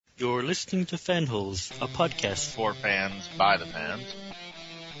You're listening to Fanholes, a podcast for fans by the fans.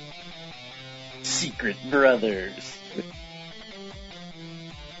 Secret Brothers.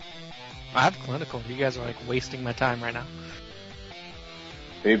 I have clinical. You guys are like wasting my time right now.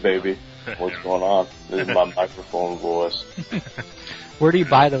 Hey baby, what's going on? This is my microphone voice. Where do you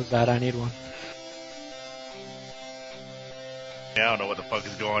buy those at? I need one. Yeah, I don't know what the fuck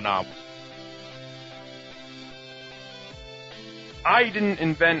is going on. I didn't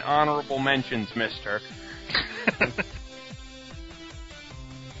invent honorable mentions, mister.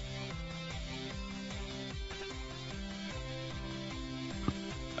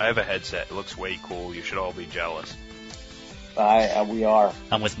 I have a headset. It looks way cool. You should all be jealous. We are.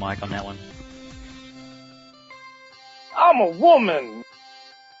 I'm with Mike on that one. I'm a woman!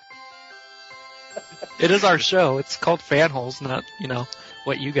 It is our show. It's called Fanholes, not,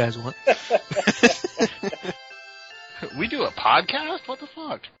 what you guys want. We do a podcast? What the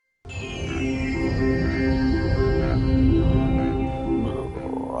fuck?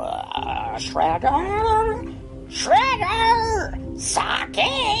 Shredder! Sake!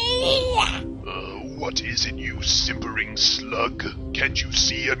 What is in you, simpering slug? Can't you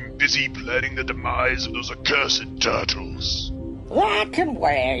see I'm busy planning the demise of those accursed turtles? That can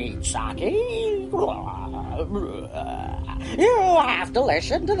wait, Saki. You have to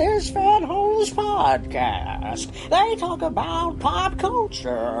listen to this Fanholes podcast. They talk about pop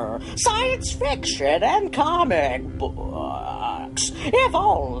culture, science fiction, and comic books. If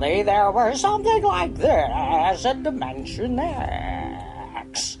only there were something like this in Dimension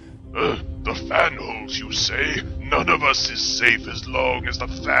X. The fanholes, you say? None of us is safe as long as the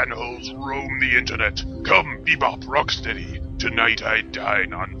fanholes roam the internet. Come, Bebop Rocksteady. Tonight I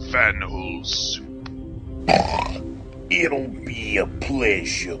dine on fanholes soup. It'll be a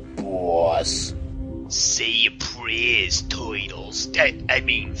pleasure, boss. Say your prayers, turtles. I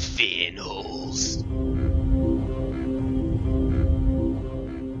mean fanholes.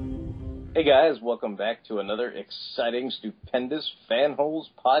 Hey guys, welcome back to another exciting, stupendous Fanholes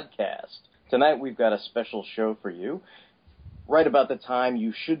podcast. Tonight we've got a special show for you. Right about the time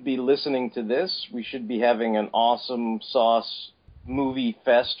you should be listening to this, we should be having an awesome sauce movie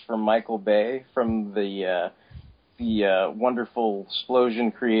fest from Michael Bay, from the wonderful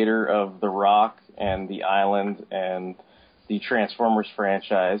explosion creator of The Rock and The Island and the Transformers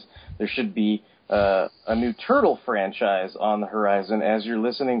franchise. There should be a new Turtle franchise on the horizon as you're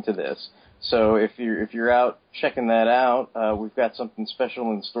listening to this. So if you're out checking that out, we've got something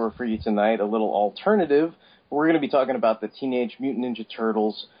special in store for you tonight, a little alternative. We're going to be talking about the Teenage Mutant Ninja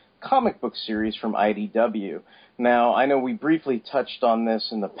Turtles comic book series from IDW. Now, I know we briefly touched on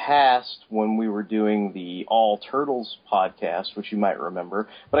this in the past when we were doing the All Turtles podcast, which you might remember.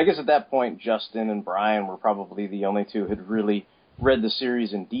 But I guess at that point, Justin and Brian were probably the only two who had really read the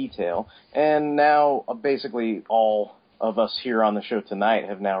series in detail. And now, basically, all of us here on the show tonight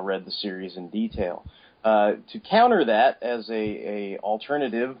have now read the series in detail. To counter that as a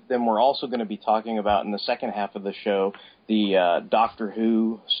alternative, then we're also going to be talking about in the second half of the show the Doctor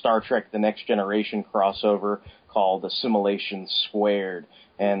Who, Star Trek The Next Generation crossover called Assimilation Squared,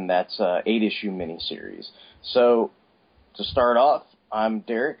 and that's an 8-issue miniseries. So, to start off, I'm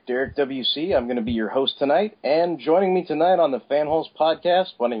Derek WC. I'm going to be your host tonight, and joining me tonight on the Fanholes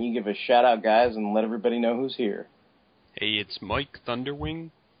podcast, why don't you give a shout-out, guys, and let everybody know who's here. Hey, it's Mike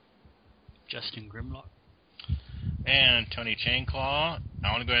Thunderwing. Justin Grimlock. And Tony Chainclaw.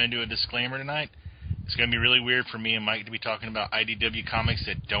 I want to go ahead and do a disclaimer tonight. It's going to be really weird for me and Mike to be talking about IDW comics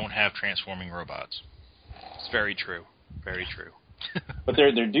that don't have transforming robots. It's very true. Very true. But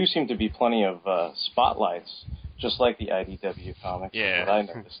there do seem to be plenty of spotlights, just like the IDW comics. Yeah. That I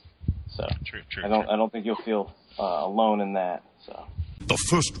noticed. So True. I don't think you'll feel alone in that. So The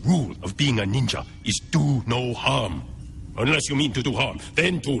first rule of being a ninja is do no harm. Unless you mean to do harm,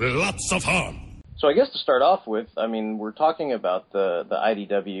 then do lots of harm. So I guess to start off with, I mean, we're talking about the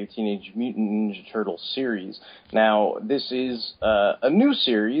IDW Teenage Mutant Ninja Turtles series. Now, this is a new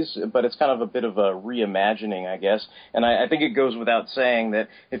series, but it's kind of a bit of a reimagining, I guess. And I think it goes without saying that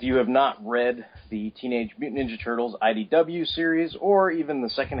if you have not read the Teenage Mutant Ninja Turtles IDW series, or even the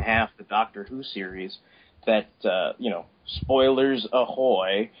second half, the Doctor Who series, that, spoilers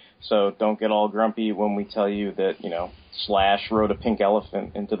ahoy. So don't get all grumpy when we tell you that, Slash rode a pink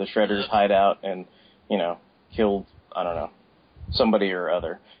elephant into the Shredder's hideout and, killed, I don't know, somebody or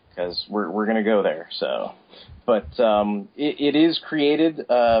other, because we're going to go there. So, but it is created,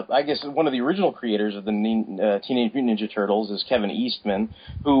 I guess one of the original creators of the Teenage Mutant Ninja Turtles is Kevin Eastman,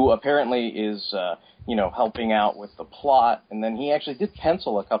 who apparently is, helping out with the plot. And then he actually did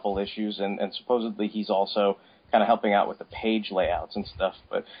pencil a couple issues, and supposedly he's also kind of helping out with the page layouts and stuff.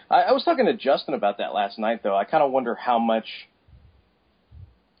 But I was talking to Justin about that last night, though. I kind of wonder how much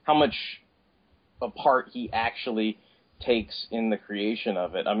a part he actually takes in the creation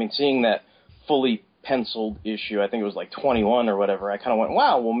of it. I mean, seeing that fully penciled issue, I think it was like 21 or whatever, I kind of went,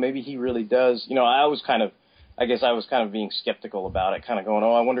 wow, well, maybe he really does. You know, I was kind of being skeptical about it, kind of going,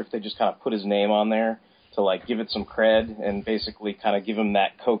 oh, I wonder if they just kind of put his name on there to, like, give it some cred and basically kind of give him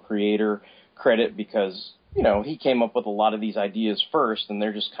that co-creator credit because, you know, he came up with a lot of these ideas first and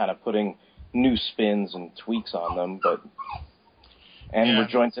they're just kind of putting new spins and tweaks on them. And we're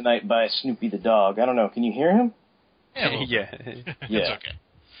joined tonight by Snoopy the dog. I don't know, can you hear him? Yeah. It's okay.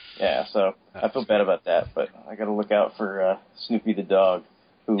 Yeah, so I feel bad about that, but I got to look out for Snoopy the dog,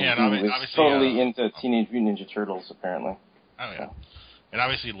 who is totally into Teenage Mutant Ninja Turtles, apparently. Oh, yeah. And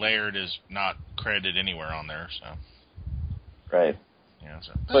obviously Laird is not credited anywhere on there, so. Right. Yeah,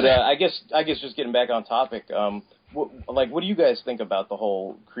 so. But I guess just getting back on topic, what do you guys think about the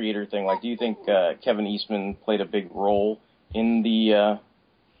whole creator thing? Like, do you think Kevin Eastman played a big role in the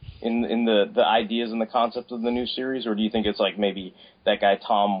ideas and the concept of the new series, or do you think it's like maybe that guy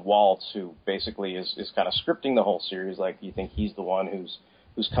Tom Waltz, who basically is kind of scripting the whole series? Like, do you think he's the one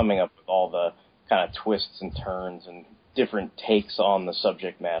who's coming up with all the kind of twists and turns and different takes on the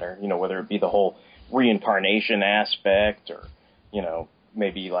subject matter? You know, whether it be the whole reincarnation aspect, or, you know,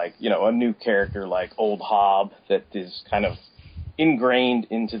 maybe like, you know, a new character like Old Hob that is kind of ingrained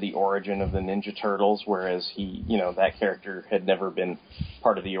into the origin of the Ninja Turtles, whereas he, you know, that character had never been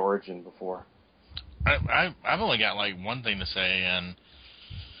part of the origin before. I've only got, like, one thing to say, and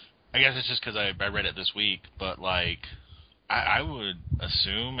I guess it's just because I read it this week, but, like, I would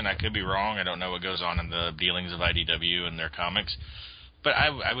assume, and I could be wrong, I don't know what goes on in the dealings of IDW and their comics, but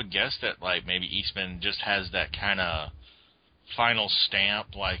I would guess that, like, maybe Eastman just has that kind of final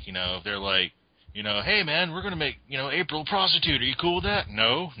stamp, like, you know, if they're like, you know, hey man, we're gonna make, you know, April prostitute. Are you cool with that?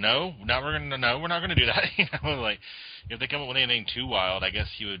 No, we're not gonna do that. You know, like, if they come up with anything too wild, I guess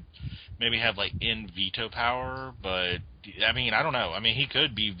he would maybe have like veto power. But I mean, I don't know. I mean, he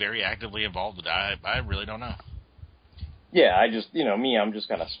could be very actively involved with that. I really don't know. Yeah, I'm just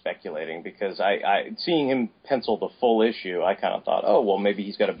kind of speculating because I seeing him pencil the full issue, I kind of thought, oh well, maybe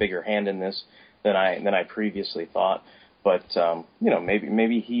he's got a bigger hand in this than I previously thought. But you know,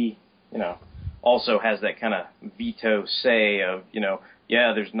 maybe he, you know, also has that kind of veto say of, you know,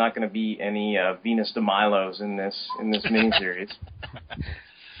 yeah, there's not going to be any Venus de Milos in this miniseries.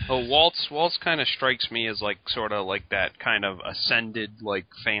 Well, Waltz kind of strikes me as like sort of like that kind of ascended like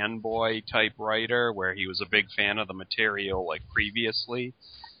fanboy type writer where he was a big fan of the material like previously.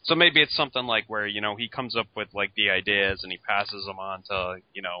 So maybe it's something like where, you know, he comes up with like the ideas and he passes them on to,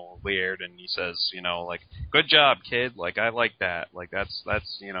 you know, Laird, and he says, you know, like, good job, kid. Like, I like that. Like, that's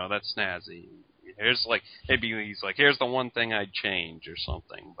you know, that's snazzy. Here's like, maybe he's like, here's the one thing I'd change or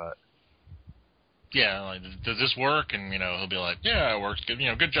something, but. Yeah, like, does this work? And, you know, he'll be like, yeah, it works. Good, you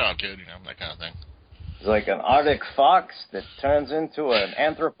know, good job, kid. You know, that kind of thing. It's like an Arctic fox that turns into an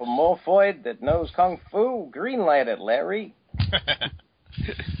anthropomorphoid that knows kung fu. Greenlight it, Larry.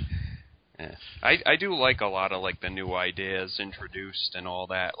 Yeah. I do like a lot of like the new ideas introduced and all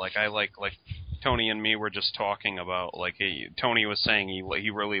that. Like I like Tony and me were just talking about like Tony was saying he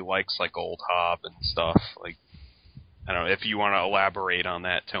really likes like Old Hob and stuff. Like I don't know if you want to elaborate on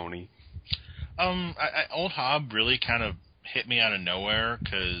that, Tony. Old Hob really kind of hit me out of nowhere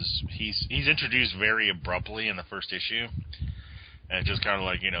because he's introduced very abruptly in the first issue. And just kind of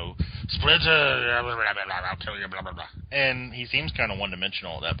like, you know, Splinter, I'll kill you, blah, blah, blah. And he seems kind of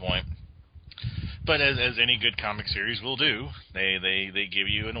one-dimensional at that point. But as any good comic series will do, they give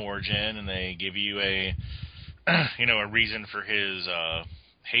you an origin and they give you a, you know, a reason for his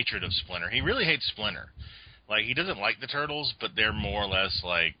hatred of Splinter. He really hates Splinter. Like, he doesn't like the Turtles, but they're more or less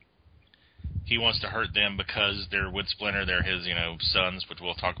like, he wants to hurt them because they're with Splinter. They're his, you know, sons, which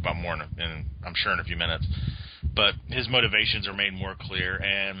we'll talk about more in I'm sure in a few minutes. But his motivations are made more clear,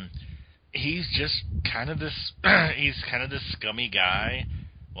 and he's just kind of this scummy guy,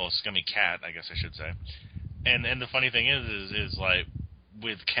 well, scummy cat, I guess I should say. And the funny thing is like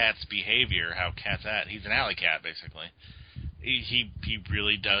with Cat's behavior, how Cat's at, he's an alley cat basically. He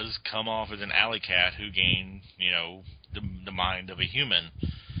really does come off as an alley cat who gained, you know, the mind of a human.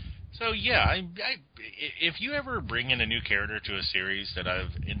 So yeah, if you ever bring in a new character to a series that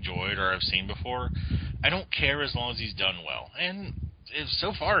I've enjoyed or I've seen before, I don't care as long as he's done well. And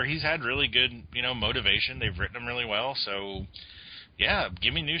so far, he's had really good, you know, motivation. They've written him really well. So yeah,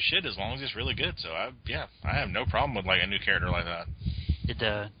 give me new shit as long as it's really good. So I have no problem with like a new character like that.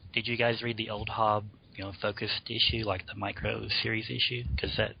 Did you guys read the Old Hob, you know, focused issue, like the micro series issue?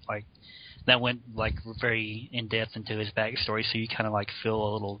 Because that, like, that went like very in depth into his backstory, so you kind of like feel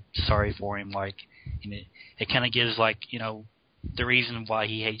a little sorry for him. Like, it kind of gives like the reason why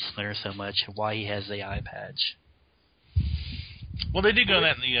he hates Splinter so much, and why he has the eye patch. Well, they did go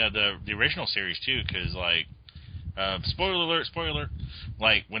that in the original series too, because like spoiler alert,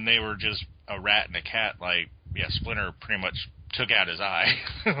 like when they were just a rat and a cat, like Splinter pretty much took out his eye,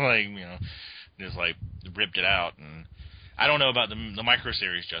 like just like ripped it out. And I don't know about the micro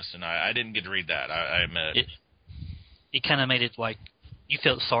series, Justin. I didn't get to read that. I admit it kind of made it like you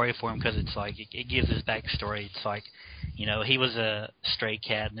felt sorry for him, because it's like it gives his backstory. It's like he was a stray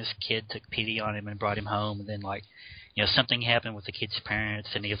cat, and this kid took pity on him and brought him home, and then like something happened with the kid's parents,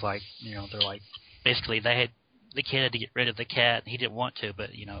 and he's like they're like basically the kid had to get rid of the cat. He didn't want to, but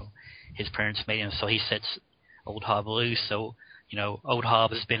his parents made him, so he sets Old Hob loose. So Old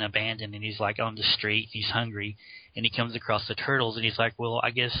Hob has been abandoned, and he's like on the street. He's hungry, and he comes across the turtles, and he's like, "Well,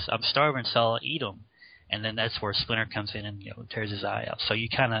 I guess I'm starving, so I'll eat them." And then that's where Splinter comes in and tears his eye out. So you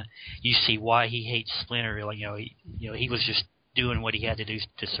see why he hates Splinter. Like he was just doing what he had to do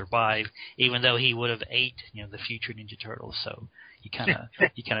to survive, even though he would have ate the future Ninja Turtles. So you kind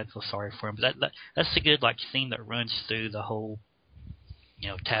of feel sorry for him. But that's the good like theme that runs through the whole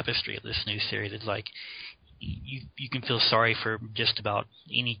tapestry of this new series. It's like you can feel sorry for just about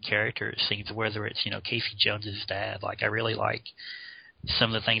any character, it seems, whether it's Casey Jones's dad. Like I really like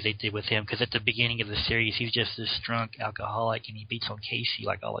some of the things they did with him, because at the beginning of the series he's just this drunk alcoholic and he beats on Casey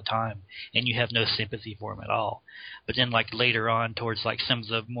like all the time, and you have no sympathy for him at all. But then like later on towards like some of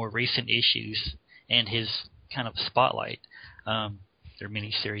the more recent issues and his kind of spotlight, their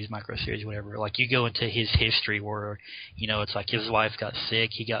mini-series, micro-series, whatever, like you go into his history where it's like his wife got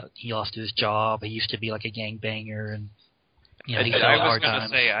sick, he lost his job, he used to be like a gangbanger, and he felt I hard was gonna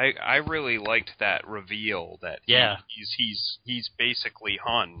times. say I really liked that reveal that he's basically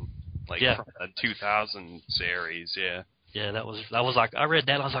Hun, like from the 2000 series. Yeah, that was like, I read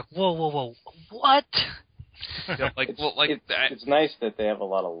that and I was like, whoa, what? It's nice that they have a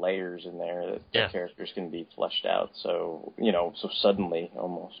lot of layers in there that the characters can be fleshed out. So so suddenly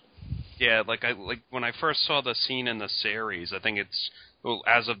almost. Yeah, like when I first saw the scene in the series, I think it's, well,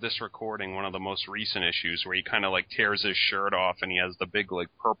 as of this recording, one of the most recent issues where he kind of like tears his shirt off and he has the big like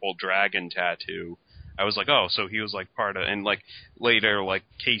purple dragon tattoo. I was like, oh, so he was like part of, and like later, like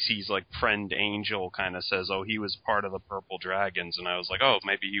Casey's like friend Angel kind of says, oh, he was part of the Purple Dragons, and I was like, oh,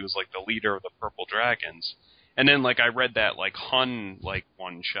 maybe he was like the leader of the Purple Dragons. And then like I read that like Hun like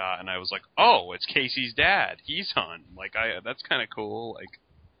one shot, and I was like, oh, it's Casey's dad. He's Hun. Like that's kind of cool. Like,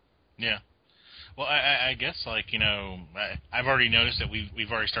 yeah. Well, I guess like I've already noticed that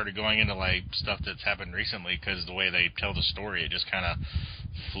we've already started going into like stuff that's happened recently, because the way they tell the story, it just kind of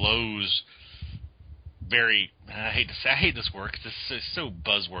flows very. I hate this word because it's so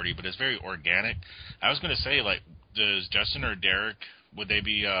buzzwordy, but it's very organic. I was going to say, like, does Justin or Derek, would they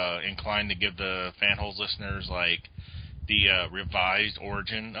be inclined to give the Fanholes listeners like the revised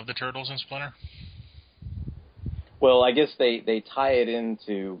origin of the Turtles in Splinter? Well, I guess they tie it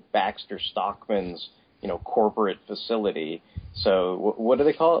into Baxter Stockman's, corporate facility. So what do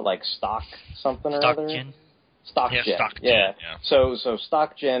they call it? Like Stock something or other? StockGen. Yeah, StockGen. Yeah. So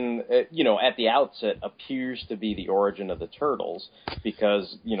StockGen, at the outset appears to be the origin of the Turtles,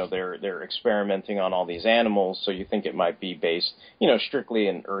 because they're experimenting on all these animals. So you think it might be based, strictly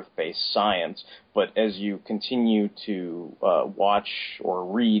in Earth-based science. But as you continue to watch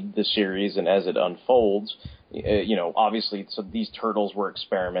or read the series, and as it unfolds, obviously, so these turtles were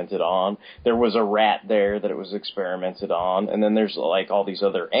experimented on. There was a rat there that it was experimented on, and then there's like all these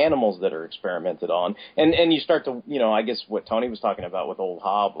other animals that are experimented on, and you start to, I guess what Tony was talking about with Old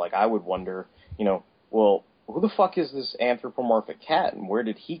Hob. Like I would wonder, well, who the fuck is this anthropomorphic cat, and where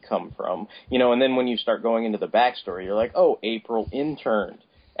did he come from? And then when you start going into the backstory, you're like, oh, April interned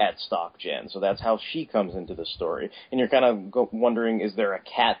at StockGen, so that's how she comes into the story. And you're kind of wondering, is there a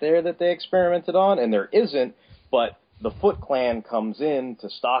cat there that they experimented on? And there isn't, but the Foot Clan comes in to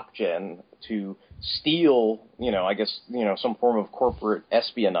StockGen to steal, some form of corporate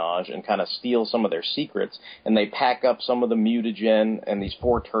espionage and kind of steal some of their secrets, and they pack up some of the mutagen and these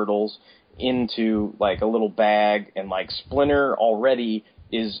 4 turtles into like a little bag, and like Splinter already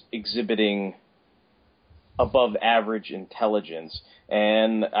is exhibiting above average intelligence.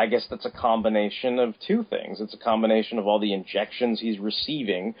 And I guess that's a combination of 2 things. It's a combination of all the injections he's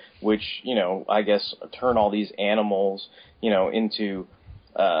receiving, which, I guess turn all these animals, into,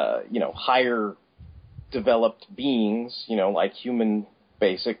 higher developed beings, like human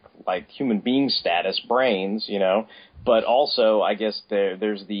basic, like, human being status, brains, but also, I guess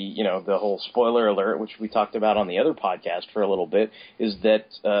there's the, the whole spoiler alert, which we talked about on the other podcast for a little bit, is that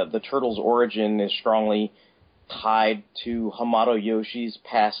the turtle's origin is strongly tied to Hamato Yoshi's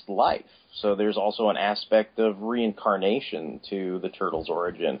past life. So there's also an aspect of reincarnation to the turtle's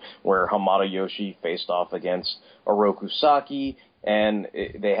origin, where Hamato Yoshi faced off against Oroku Saki, and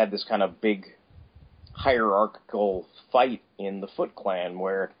they had this kind of big hierarchical fight in the Foot Clan,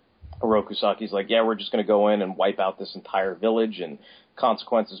 where Oroku Saki's like, yeah, we're just going to go in and wipe out this entire village, and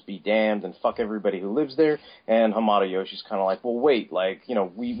consequences be damned, and fuck everybody who lives there. And Hamato Yoshi's kind of like, well, wait, like,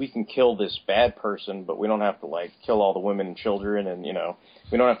 we can kill this bad person, but we don't have to, like, kill all the women and children, and,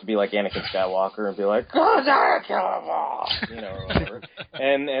 we don't have to be like Anakin Skywalker and be like, oh, gotta kill them all, or whatever.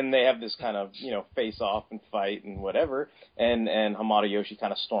 And they have this kind of, face off and fight and whatever, and Hamato Yoshi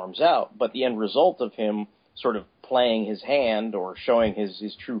kind of storms out. But the end result of him sort of playing his hand or showing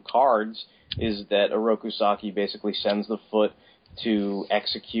his true cards is that Oroku Saki basically sends the Foot to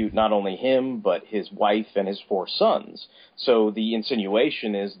execute not only him, but his wife and his 4 sons. So the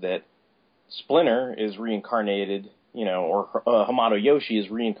insinuation is that Splinter is reincarnated, or Hamato Yoshi is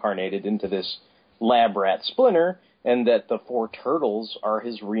reincarnated into this lab rat Splinter, and that the 4 turtles are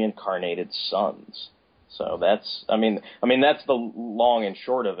his reincarnated sons. So that's, that's the long and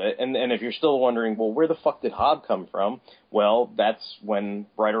short of it. And if you're still wondering, well, where the fuck did Hob come from? Well, that's when,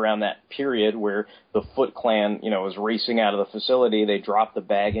 right around that period where the Foot Clan, was racing out of the facility, they dropped the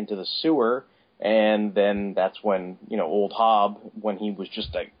bag into the sewer, and then that's when, old Hob, when he was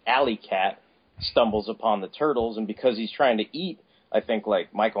just an alley cat, stumbles upon the turtles, and because he's trying to eat, I think,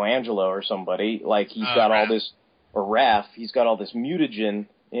 like, Michelangelo or somebody, like, he's got all this, or Raph, he's got all this mutagen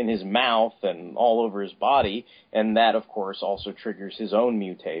in his mouth and all over his body, and that, of course, also triggers his own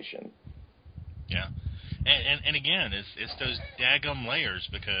mutation. Yeah. And again, it's those daggum layers,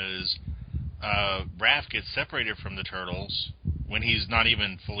 because Raph gets separated from the turtles when he's not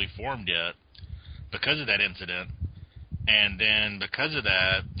even fully formed yet because of that incident, and then because of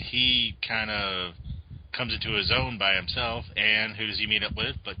that, he kind of comes into his own by himself, and who does he meet up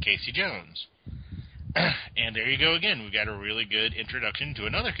with but Casey Jones? And there you go again. We've got a really good introduction to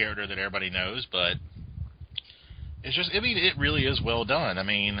another character that everybody knows, but it's just, it really is well done.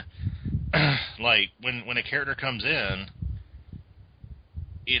 Like, when a character comes in,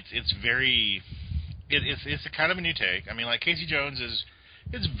 it's a kind of a new take. Like, Casey Jones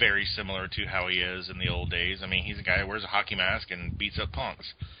is very similar to how he is in the old days. He's a guy who wears a hockey mask and beats up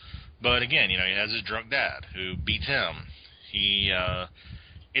punks. But again, he has his drunk dad who beats him. He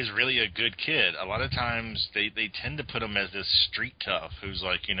is really a good kid. A lot of times they tend to put him as this street tough who's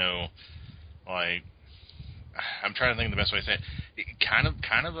like, like, I'm trying to think of the best way to say it. Kind of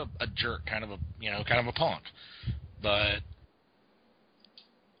a jerk, kind of a punk. But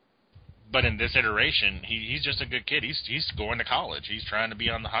in this iteration, he's just a good kid. He's going to college. He's trying to be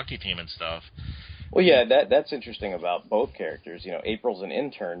on the hockey team and stuff. Well, yeah, that's interesting about both characters. April's an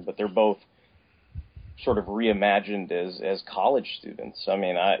intern, but they're both sort of reimagined as college students. I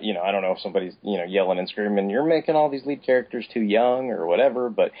don't know if somebody's, yelling and screaming, you're making all these lead characters too young or whatever,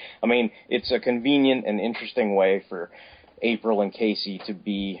 but, it's a convenient and interesting way for April and Casey to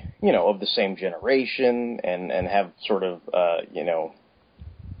be, of the same generation and have sort of,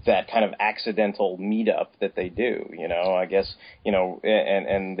 that kind of accidental meetup that they do, I guess,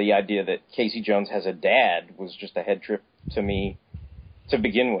 and the idea that Casey Jones has a dad was just a head trip to me to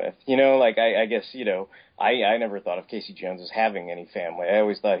begin with. I guess, I never thought of Casey Jones as having any family. I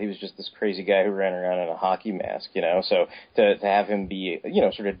always thought he was just this crazy guy who ran around in a hockey mask, so to have him be,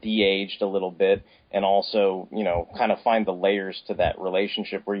 sort of de-aged a little bit and also, kind of find the layers to that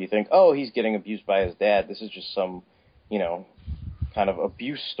relationship where you think, oh, he's getting abused by his dad. This is just some, kind of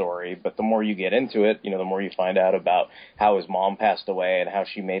abuse story, but the more you get into it, the more you find out about how his mom passed away and how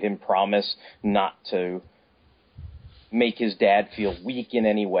she made him promise not to make his dad feel weak in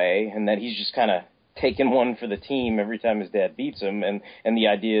any way, and that he's just kind of taking one for the team every time his dad beats him, and the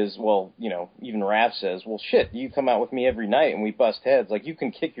idea is, well, even Raph says, well, shit, you come out with me every night and we bust heads. Like, you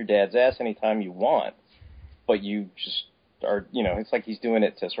can kick your dad's ass anytime you want, but you just are, it's like he's doing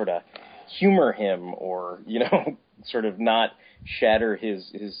it to sort of humor him or, sort of not shatter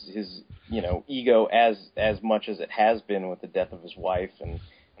his ego as much as it has been with the death of his wife and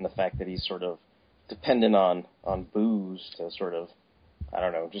the fact that he's sort of dependent on booze to sort of, I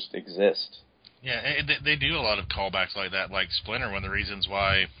don't know, just exist. Yeah, they do a lot of callbacks like that. Like Splinter, one of the reasons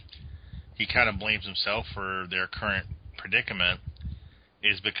why he kind of blames himself for their current predicament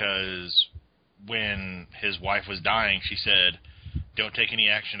is because when his wife was dying, she said, "Don't take any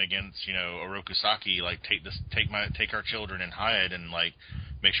action against, Oroku Saki. Like, take our children and hide." And like,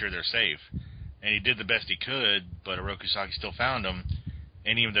 make sure they're safe. And he did the best he could, but Orokusaki still found him.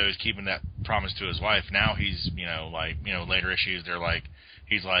 And even though he's keeping that promise to his wife, now he's, later issues,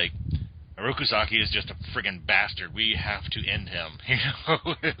 he's like, Orokusaki is just a friggin' bastard. We have to end him.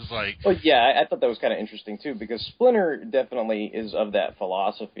 It's like... Well, yeah, I thought that was kind of interesting, too, because Splinter definitely is of that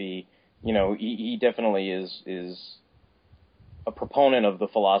philosophy. He definitely is a proponent of the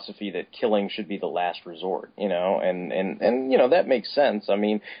philosophy that killing should be the last resort, and that makes sense. I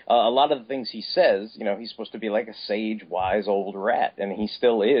mean, a lot of the things he says, he's supposed to be like a sage, wise old rat, and he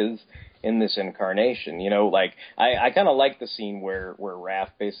still is in this incarnation. I kind of like the scene where Raph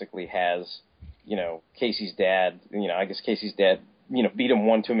basically has, Casey's dad, I guess Casey's dad, beat him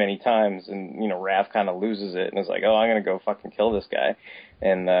one too many times, and, Raph kind of loses it and is like, oh, I'm going to go fucking kill this guy,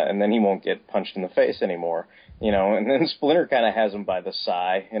 and then he won't get punched in the face anymore. And then Splinter kind of has him by the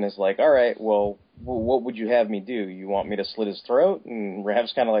sigh and is like, all right, well, what would you have me do? You want me to slit his throat? And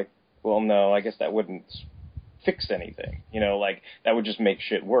Raph's kind of like, well, no, I guess that wouldn't fix anything. That would just make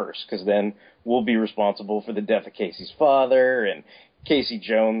shit worse, because then we'll be responsible for the death of Casey's father, and Casey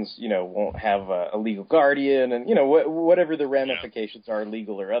Jones, won't have a legal guardian, and, whatever the ramifications are,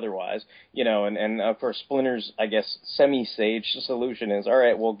 legal or otherwise, and of course Splinter's, I guess, semi-sage solution is, all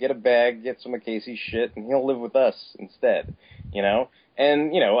right, well, get a bag, get some of Casey's shit, and he'll live with us instead,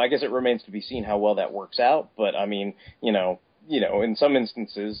 and, I guess it remains to be seen how well that works out, but, I mean, in some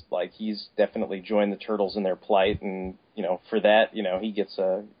instances, like, he's definitely joined the Turtles in their plight, and, for that, he gets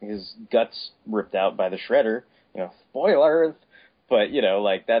his guts ripped out by the Shredder, spoiler. But,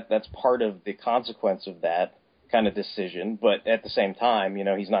 that's part of the consequence of that kind of decision. But at the same time,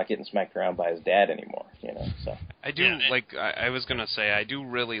 he's not getting smacked around by his dad anymore, so. I do, I was going to say, I do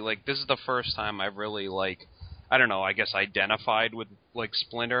really, this is the first time I've really, I don't know, I guess identified with,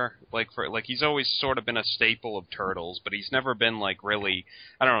 Splinter. He's always sort of been a staple of Turtles, but he's never been, really,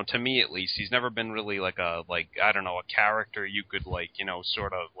 I don't know, to me at least, he's never been really, I don't know, a character you could,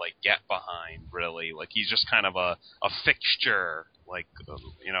 sort of, get behind, really. He's just kind of a fixture,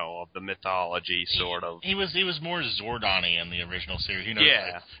 of the mythology, sort of. He was more Zordon-y in the original series.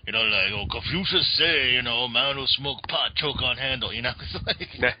 Yeah. Confucius say, man who smoke pot, choke on handle,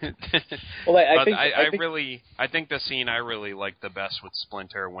 Well, I think the scene I really like the best with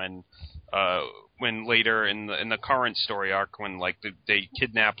Splinter when later in the current story arc, when they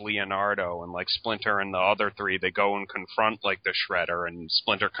kidnap Leonardo, and Splinter and the other three, they go and confront the Shredder, and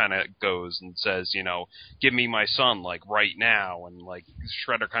Splinter kind of goes and says, give me my son right now, and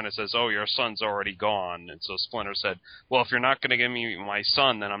Shredder kind of says, oh, your son's already gone, and so Splinter said, well, if you're not going to give me my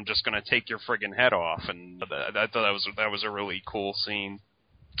son, then I'm just going to take your friggin' head off, and I thought that was a really cool scene.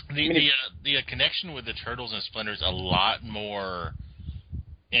 The connection with the Turtles and Splinter is a lot more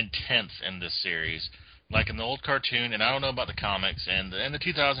intense in this series. Like in the old cartoon, and I don't know about the comics, and the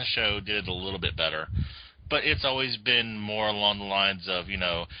 2000 show did it a little bit better, but it's always been more along the lines of,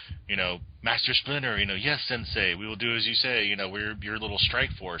 Master Splinter, yes, Sensei, we will do as you say, we're your little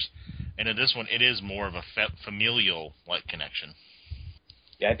strike force. And in this one, it is more of a familial connection.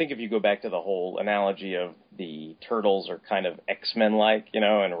 Yeah, I think if you go back to the whole analogy of the Turtles are kind of X-Men-like,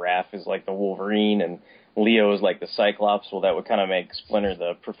 and Raph is like the Wolverine, and Leo is like the Cyclops, well, that would kind of make Splinter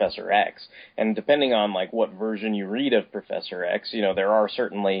the Professor X. And depending on, what version you read of Professor X, there are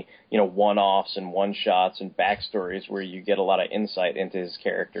certainly, one-offs and one-shots and backstories where you get a lot of insight into his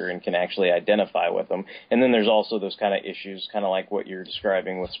character and can actually identify with him. And then there's also those kind of issues, kind of like what you're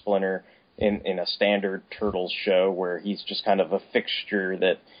describing with Splinter in a standard Turtles show, where he's just kind of a fixture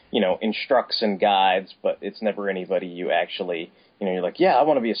that, instructs and guides, but it's never anybody you actually... you're like, yeah, I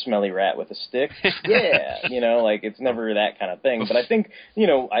want to be a smelly rat with a stick. Yeah, it's never that kind of thing. But I think,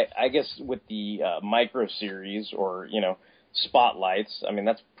 I guess with the micro series or, spotlights, I mean,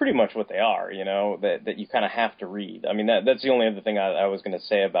 that's pretty much what they are, that you kind of have to read. I mean, that's the only other thing I was going to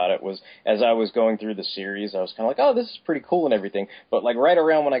say about it was, as I was going through the series, I was kind of like, oh, this is pretty cool and everything. But, right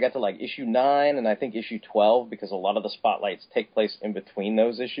around when I got to, issue 9 and I think issue 12, because a lot of the spotlights take place in between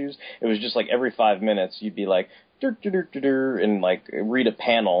those issues, it was just every 5 minutes you'd be like, and read a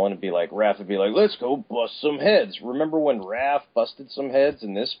panel, and it'd be Raph would be like, let's go bust some heads. Remember when Raph busted some heads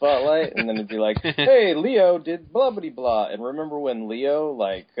in this spotlight? And then it'd be like, hey, Leo did blah blah blah. And remember when Leo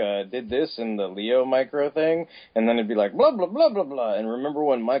did this in the Leo micro thing? And then it'd be like blah blah blah blah blah. And remember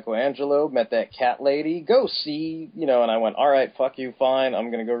when Michelangelo met that cat lady? Go see, and I went, all right, fuck you, fine. I'm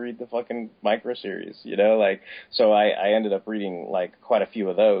gonna go read the fucking micro series, So I ended up reading quite a few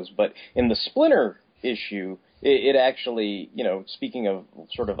of those. But in the Splinter issue, it actually, speaking of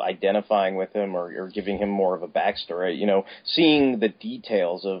sort of identifying with him or giving him more of a backstory, seeing the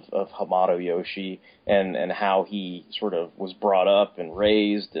details of Hamato Yoshi and how he sort of was brought up and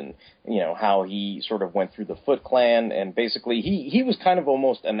raised and, how he sort of went through the Foot Clan, and basically he was kind of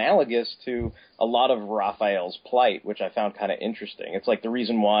almost analogous to a lot of Raphael's plight, which I found kind of interesting. It's like the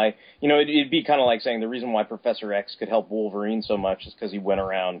reason why, it'd be kind of like saying the reason why Professor X could help Wolverine so much is because he went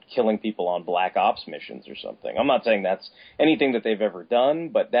around killing people on Black Ops missions or something. I'm not saying that's anything that they've ever done,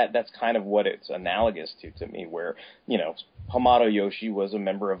 but that's kind of what it's analogous to me, where, Hamato Yoshi was a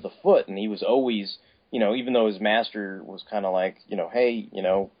member of the Foot, and he was always, even though his master was kind of like, hey,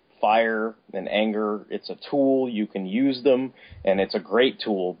 fire and anger, it's a tool, you can use them, and it's a great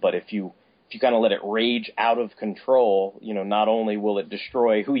tool, but if you kind of let it rage out of control, not only will it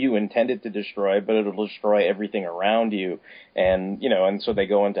destroy who you intended to destroy, but it'll destroy everything around you. And, and so they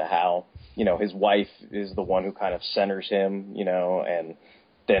go into how, his wife is the one who kind of centers him, and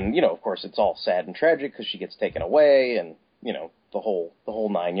then, of course it's all sad and tragic because she gets taken away, and, the whole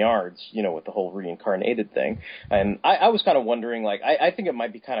 9 yards, with the whole reincarnated thing. And I was kind of wondering, like, I think it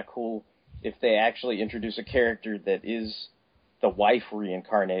might be kind of cool if they actually introduce a character that is the wife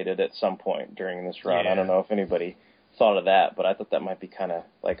reincarnated at some point during this run. Yeah. I don't know if anybody thought of that, but I thought that might be kind of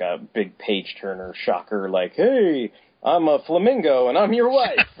like a big page-turner shocker, like, hey, I'm a flamingo and I'm your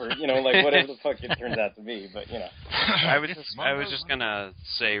wife, or, like whatever the fuck it turns out to be, but, I was just gonna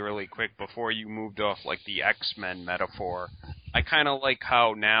say really quick before you moved off, like, the X-Men metaphor, I kind of like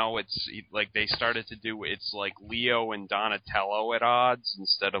how now it's, like, they started to do, it's like Leo and Donatello at odds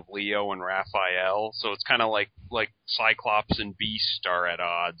instead of Leo and Raphael, so it's kind of like Cyclops and Beast are at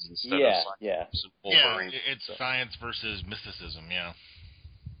odds instead of Cyclops and Wolverine. Yeah, it's science versus mysticism, yeah.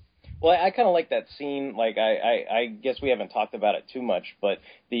 Well, I kind of like that scene. Like, I guess we haven't talked about it too much, but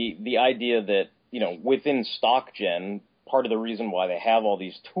the idea that, within Stock Gen, part of the reason why they have all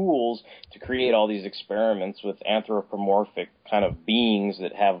these tools to create all these experiments with anthropomorphic kind of beings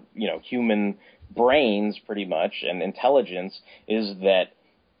that have, human brains pretty much and intelligence is that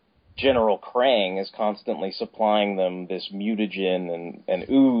General Krang is constantly supplying them this mutagen and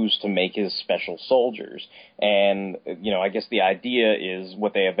ooze to make his special soldiers. And, I guess the idea is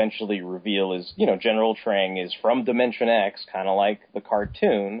what they eventually reveal is, General Krang is from Dimension X, kind of like the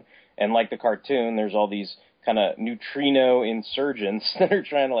cartoon. And like the cartoon, there's all these kind of neutrino insurgents that are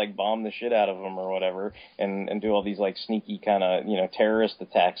trying to, like, bomb the shit out of him or whatever and do all these, like, sneaky kind of, terrorist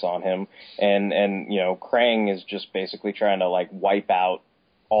attacks on him. And Krang is just basically trying to, like, wipe out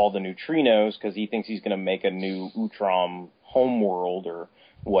all the neutrinos because he thinks he's going to make a new Utrom homeworld or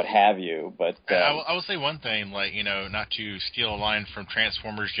what have you. But I will say one thing, like, not to steal a line from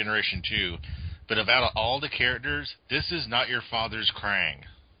Transformers Generation 2, but about all the characters, this is not your father's Krang.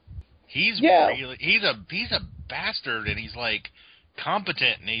 He's really, he's a bastard, and he's, like,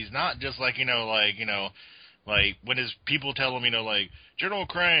 competent, and he's not just like, like when his people tell him, like, General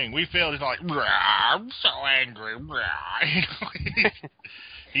Krang, we failed, he's not like, I'm so angry.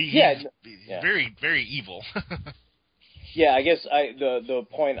 He's very, very evil. Yeah, I guess the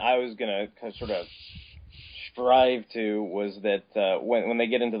point I was going to sort of strive to was that when they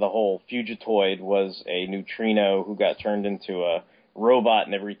get into the whole Fugitoid was a neutrino who got turned into a robot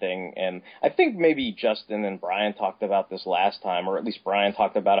and everything, and I think maybe Justin and Brian talked about this last time, or at least Brian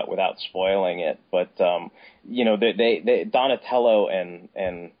talked about it without spoiling it, but they Donatello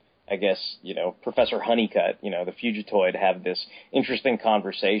and I guess, Professor Honeycutt, the Fugitoid, have this interesting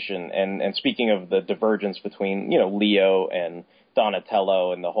conversation. And speaking of the divergence between, Leo and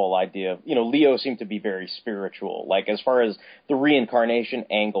Donatello and the whole idea of, Leo seemed to be very spiritual. Like, as far as the reincarnation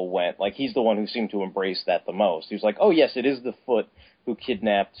angle went, like, he's the one who seemed to embrace that the most. He was like, oh, yes, it is the Foot who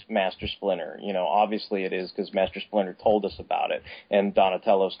kidnapped Master Splinter. Obviously it is because Master Splinter told us about it. And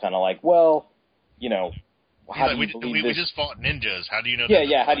Donatello's kind of like, well, how do you believe we just fought ninjas. How do you know?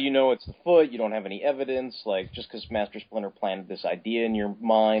 Yeah. How do you know it's the Foot? You don't have any evidence. Like, just because Master Splinter planted this idea in your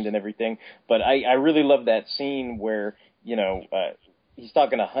mind and everything. But I really love that scene where he's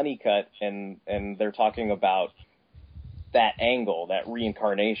talking to Honeycutt and they're talking about that angle, that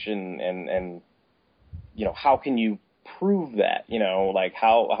reincarnation, and how can you prove that? Like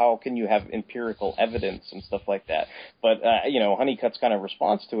how can you have empirical evidence and stuff like that? But Honeycutt's kind of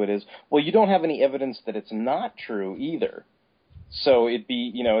response to it is, well, you don't have any evidence that it's not true either. So it'd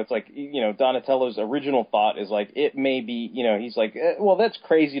be, it's like, Donatello's original thought is like, it may be, he's like, well, that's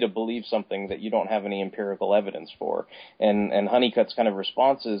crazy to believe something that you don't have any empirical evidence for. And Honeycutt's kind of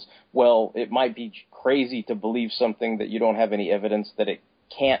response is, well, it might be crazy to believe something that you don't have any evidence that it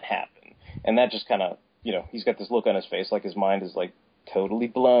can't happen. And that just kind of, he's got this look on his face like his mind is like totally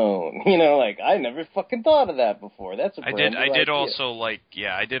blown. You know, like, I never fucking thought of that before. That's a brand new I did idea. also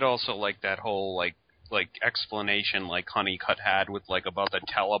like that whole like explanation like Honeycutt had with like about the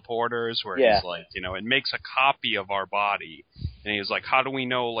teleporters, where he's like, you know, it makes a copy of our body, and he was like, how do we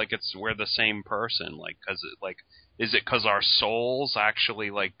know like we're the same person? Like, is it because our souls actually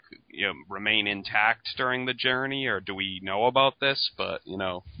like, you know, remain intact during the journey, or do we know about this? But you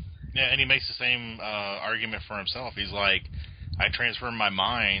know, yeah, and he makes the same argument for himself. He's like, I transform my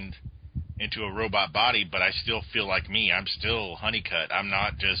mind into a robot body, but I still feel like me. I'm still Honeycutt. I'm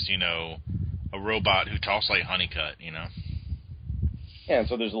not just, you know, a robot who talks like Honeycutt, you know? Yeah, and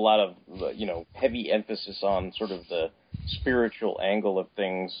so there's a lot of, you know, heavy emphasis on sort of the spiritual angle of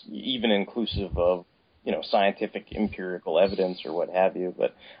things, even inclusive of, you know, scientific empirical evidence or what have you.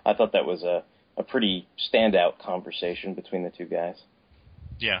 But I thought that was a pretty standout conversation between the two guys.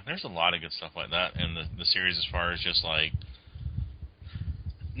 Yeah, there's a lot of good stuff like that in the series, as far as just like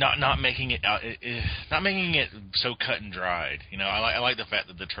not making it so cut and dried. You know, I like the fact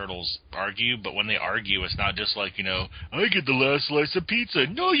that the turtles argue, but when they argue, it's not just like, you know, I get the last slice of pizza.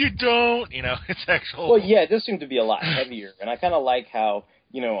 No, you don't. You know, it's actual. Well, yeah, it does seem to be a lot heavier, and I kind of like how,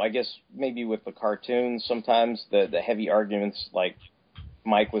 you know, I guess maybe with the cartoons, sometimes the heavy arguments, like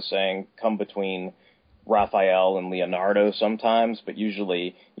Mike was saying, come between Raphael and Leonardo sometimes, but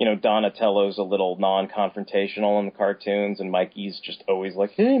usually, you know, Donatello's a little non-confrontational in the cartoons, and Mikey's just always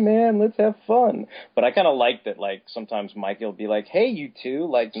like, hey, man, let's have fun. But I kind of like that, like, sometimes Mikey will be like, hey, you two,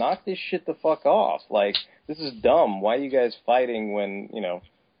 like, knock this shit the fuck off. Like, this is dumb. Why are you guys fighting when, you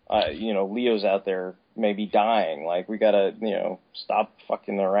know, Leo's out there maybe dying? Like, we gotta, you know, stop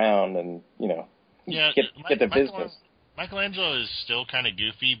fucking around and, you know, get the business. Michelangelo is still kind of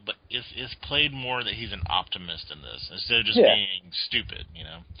goofy, but is played more that he's an optimist in this, instead of just being stupid, you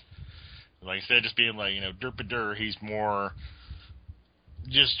know? Like, instead of just being like, you know, derp-a-dur, he's more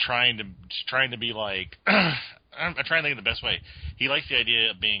just trying to be like, I'm trying to think of the best way. He likes the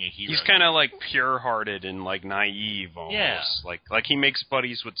idea of being a hero. He's kind of like pure-hearted and like naive almost. Yeah. Like he makes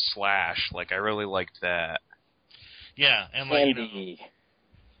buddies with Slash. Like, I really liked that. Yeah, and like, you know,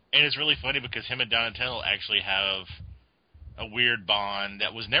 and it's really funny because him and Donatello actually have a weird bond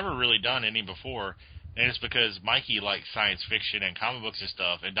that was never really done any before, and it's because Mikey likes science fiction and comic books and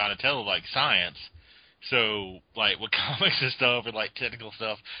stuff, and Donatello likes science. So, like, with comics and stuff and, like, technical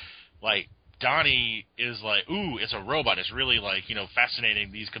stuff, like, Donnie is like, ooh, it's a robot. It's really, like, you know,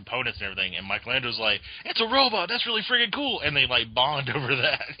 fascinating, these components and everything. And Michelangelo's like, it's a robot. That's really friggin' cool. And they, like, bond over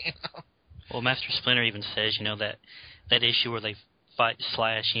that, you know? Well, Master Splinter even says, you know, that issue where they fight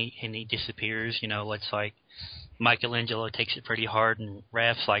Slash and he disappears, you know, it's like Michelangelo takes it pretty hard, and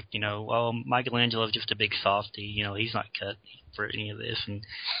Raph's like, you know, well, Michelangelo's just a big softy, you know, he's not cut for any of this. And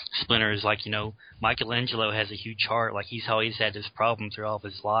Splinter is like, you know, Michelangelo has a huge heart, like he's always had this problem through all of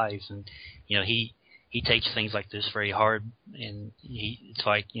his lives, and, you know, he takes things like this very hard, and it's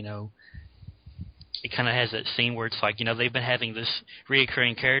like, you know, it kind of has that scene where it's like, you know, they've been having this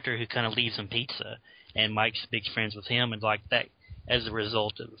reoccurring character who kind of leaves them pizza, and Mike's big friends with him, and like that, as a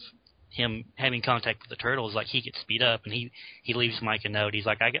result of him having contact with the turtles, like he gets beat up, and he leaves Mike a note. He's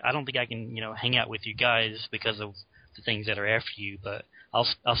like, I don't think I can, you know, hang out with you guys because of the things that are after you, but I'll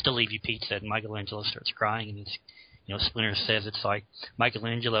still leave you pizza. And Michelangelo starts crying, and it's, you know, Splinter says it's like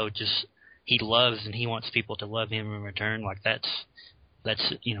Michelangelo just, he loves and he wants people to love him in return. Like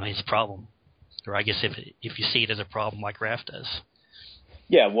that's you know, his problem, or I guess if you see it as a problem like Raph does.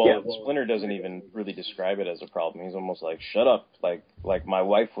 Yeah, well, Splinter doesn't even really describe it as a problem. He's almost like, shut up, like my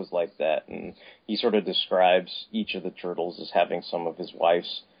wife was like that. And he sort of describes each of the turtles as having some of his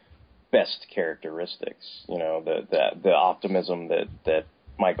wife's best characteristics. You know, the optimism that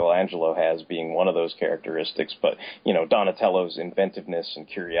Michelangelo has being one of those characteristics, but, you know, Donatello's inventiveness and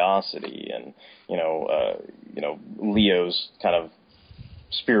curiosity, and, you know, Leo's kind of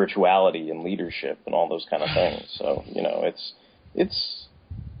spirituality and leadership and all those kind of things. So, you know,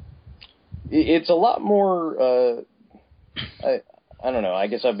 it's a lot more, I don't know, I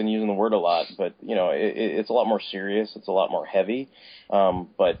guess I've been using the word a lot, but, you know, it's a lot more serious, it's a lot more heavy,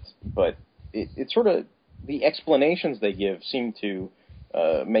 but it's sort of, the explanations they give seem to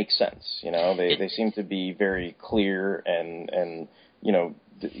make sense, you know, they seem to be very clear, and you know,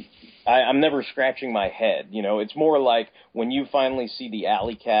 I'm never scratching my head. It's more like when you finally see the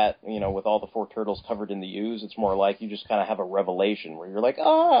alley cat, with all the 4 turtles covered in the ooze, it's more like you just kind of have a revelation where you're like,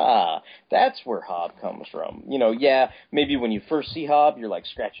 that's where Hob comes from. Yeah, maybe when you first see Hob, you're like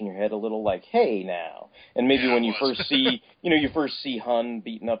scratching your head a little like, hey now. And maybe when you first see, you first see Hun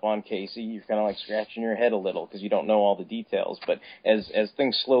beating up on Casey, you're kind of like scratching your head a little because you don't know all the details. But as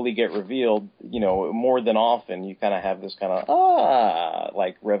things slowly get revealed, more than often, you kind of have this kind of,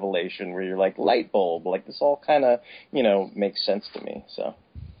 like revelation where you're like, light bulb, like this all kind of, makes sense to me. So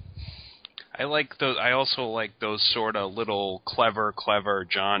I like those. I also like those sort of little clever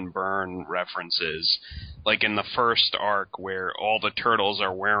John Byrne references, like in the first arc where all the turtles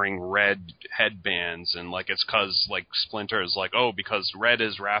are wearing red headbands, and like it's because like Splinter is like, oh, because red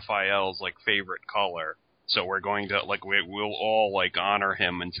is Raphael's like favorite color, so we're going to like we'll all like honor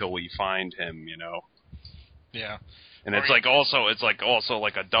him until we find him, Yeah. And it's like also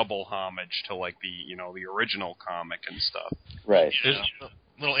like a double homage to like the the original comic and stuff. Right. Yeah.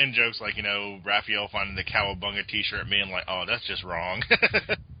 Little in jokes like Raphael finding the Cowabunga T-shirt and being like, oh, that's just wrong.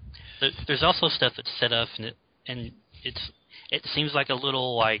 There's also stuff that's set up and it seems like a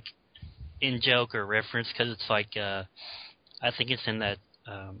little like in joke or reference because it's like I think it's in that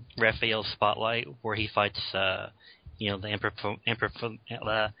Raphael Spotlight where he fights the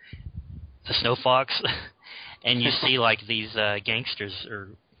Snow Fox. And you see, like, these gangsters or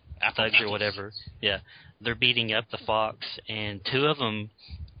thugs or whatever. Yeah. They're beating up the Fox. And 2 of them,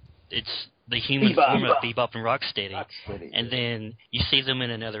 it's the human form of Bebop and Rocksteady. And then you see them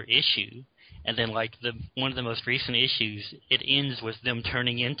in another issue. And then, like, one of the most recent issues, it ends with them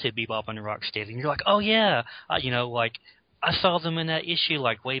turning into Bebop and Rocksteady. And you're like, oh, yeah. Like, I saw them in that issue,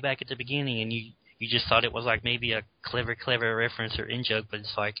 like, way back at the beginning. And you just thought it was, like, maybe a clever reference or in-joke. But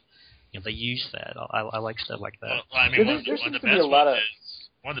it's like... they use that. I like stuff like that. Well, I mean, one of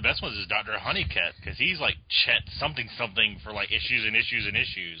the best ones is Dr. Honeycutt, because he's like Chet something for like issues and issues and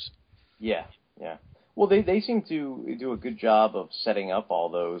issues. Yeah. Well, they seem to do a good job of setting up all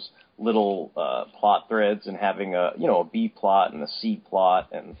those little plot threads and having a B plot and a C plot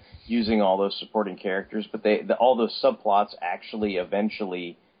and using all those supporting characters. But all those subplots actually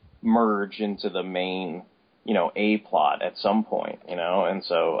eventually merge into the main A plot at some point, and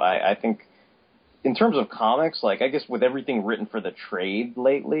so I think in terms of comics, like I guess with everything written for the trade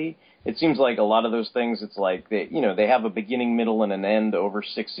lately, it seems like a lot of those things, it's like they have a beginning, middle, and an end over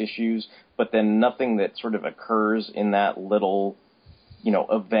 6 issues, but then nothing that sort of occurs in that little,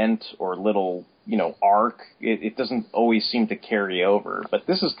 event or little, arc, it doesn't always seem to carry over. But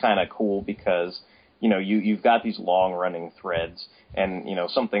this is kind of cool because you've got these long-running threads, and,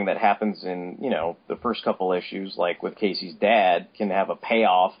 something that happens in, the first couple issues, like with Casey's dad, can have a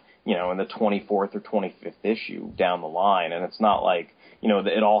payoff, in the 24th or 25th issue down the line, and it's not like,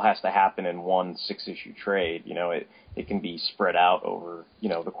 it all has to happen in one 6-issue trade. It can be spread out over,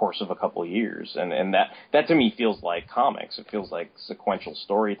 the course of a couple of years, and that to me feels like comics. It feels like sequential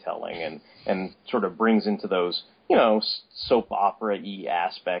storytelling, and sort of brings into those, soap opera-y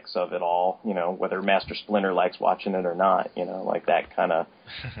aspects of it all, whether Master Splinter likes watching it or not, like that kind of,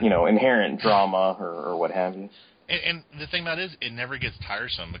 inherent drama or what have you. And the thing about it is, it never gets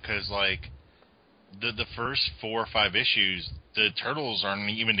tiresome because, like, the first 4 or 5 issues, the Turtles aren't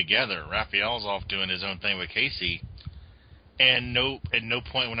even together. Raphael's off doing his own thing with Casey. And at no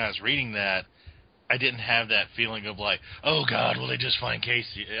point when I was reading that, I didn't have that feeling of like, oh God, will they just find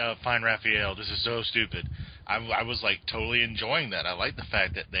find Raphael? This is so stupid. I was like totally enjoying that. I like the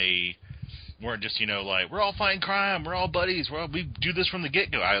fact that they weren't just like we're all fighting crime, we're all buddies, we do this from the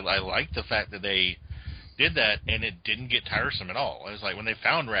get go. I like the fact that they did that and it didn't get tiresome at all. It was like when they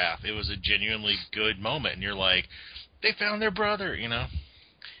found Raph, it was a genuinely good moment, and you're like, they found their brother,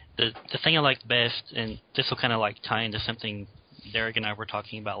 The thing I liked best, and this will kind of like tie into something Derek and I were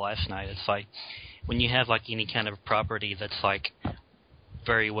talking about last night. It's like when you have like any kind of property that's like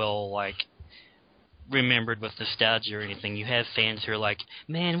very well like remembered with nostalgia or anything, you have fans who are like,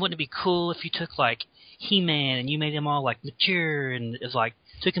 man, wouldn't it be cool if you took like He-Man and you made him all like mature and it's like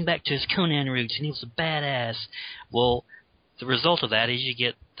took him back to his Conan roots and he was a badass. Well, the result of that is you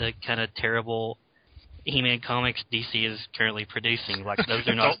get the kind of terrible He-Man comics DC is currently producing. Like those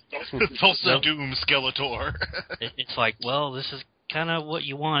are not Tulsa Doom Skeletor. It's like, well, this is kind of what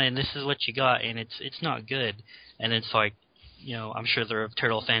you want and this is what you got, and it's not good. And it's like, I'm sure there are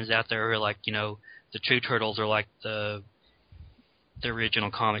Turtle fans out there who are like, the true Turtles are like the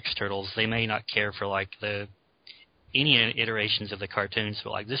original comics Turtles. They may not care for like any iterations of the cartoons,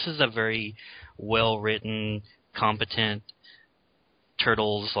 but like this is a very well written, competent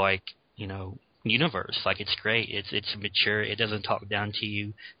Turtles, like universe. Like, it's great. It's mature. It doesn't talk down to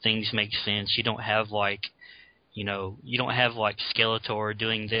you. Things make sense. You don't have like, you don't have like Skeletor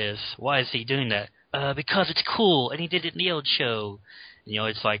doing this. Why is he doing that? Because it's cool, and he did it in the old show.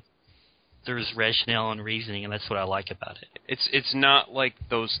 It's like there's rationale and reasoning, and that's what I like about it. It's not like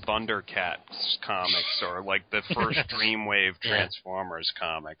those Thundercats comics or like the first Dreamwave Transformers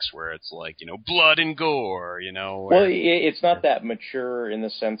comics where it's like, blood and gore, Well, it's not that mature in the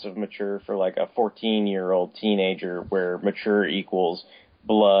sense of mature for like a 14-year-old teenager where mature equals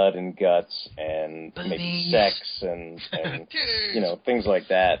blood and guts and maybe sex and things like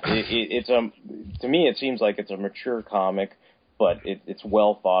that. It's to me it seems like it's a mature comic, but it's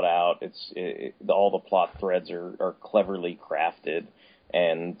well thought out. All the plot threads are cleverly crafted,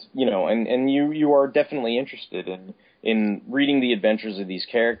 and you are definitely interested in reading the adventures of these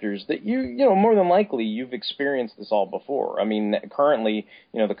characters that more than likely you've experienced this all before. I mean, currently,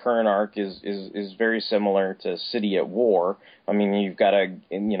 the current arc is very similar to City at War. I mean, you've got a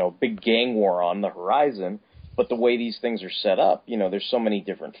big gang war on the horizon. But the way these things are set up, there's so many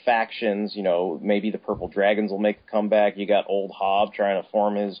different factions. Maybe the Purple Dragons will make a comeback. You got Old Hob trying to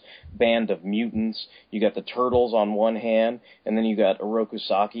form his band of mutants. You got the Turtles on one hand, and then you got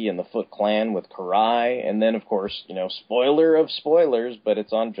Orokusaki and the Foot Clan with Karai. And then, of course, spoiler of spoilers, but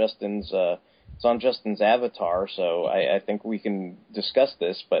it's on Justin's avatar, so I think we can discuss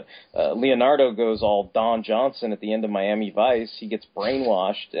this. But Leonardo goes all Don Johnson at the end of Miami Vice. He gets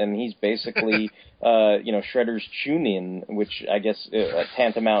brainwashed, and he's basically, Shredder's Chunin, which I guess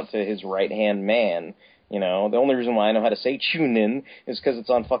tantamount to his right-hand man. The only reason why I know how to say Chunin is because it's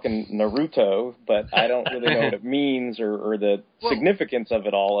on fucking Naruto, but I don't really know what it means or the significance of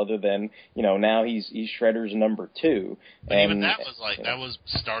it all, other than, now he's Shredder's number 2. But even that was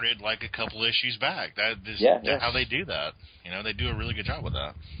started like a couple issues back. That's how they do that. They do a really good job with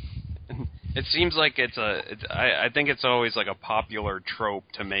that. It seems like I think it's always like a popular trope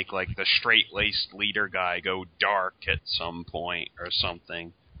to make like the straight-laced leader guy go dark at some point or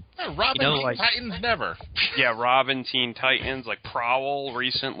something. Robin Teen Titans never. Yeah, Robin Teen Titans, like Prowl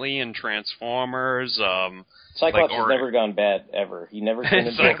recently in Transformers. Cyclops has never gone bad ever. He never turned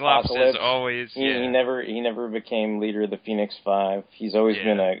into Cyclops Apocalypse. Is always. He never became leader of the Phoenix Five. He's always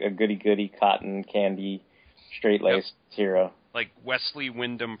been a goody-goody, cotton candy, straight-laced hero. Like Wesley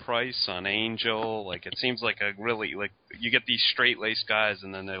Wyndham Price on Angel. Like it seems like a really you get these straight-laced guys,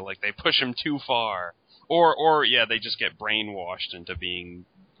 and then they push them too far, or they just get brainwashed into being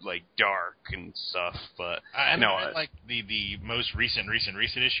like dark and stuff. But I like the most recent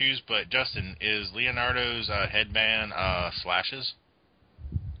issues. But Justin, is Leonardo's headband slashes?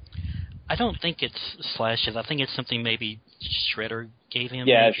 I don't think it's slashes. I think it's something maybe Shredder gave him.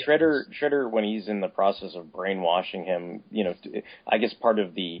 Yeah, Shredder when he's in the process of brainwashing him, I guess part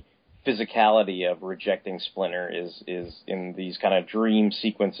of the physicality of rejecting Splinter is in these kind of dream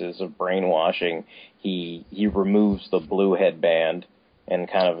sequences of brainwashing. He removes the blue headband and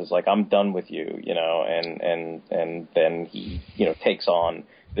kind of is like, I'm done with you, and then he, takes on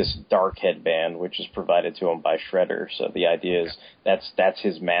this dark headband, which is provided to him by Shredder. So the idea is that's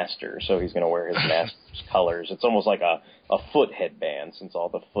his master, so he's going to wear his master's colors. It's almost like a Foot headband, since all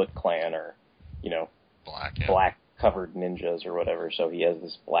the Foot Clan are, black covered ninjas or whatever. So he has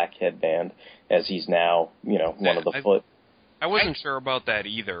this black headband, as he's now, one of the Foot. I wasn't sure about that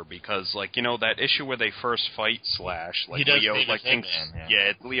either, because that issue where they first fight Slash, Leo thinks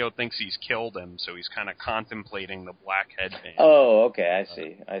Leo thinks he's killed him, so he's kind of contemplating the black headband. Oh, okay,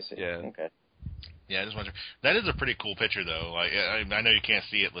 I see. Yeah. Okay. Yeah, I just wonder. That is a pretty cool picture, though. I know you can't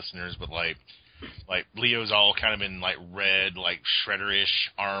see it, listeners, but Leo's all kind of in red,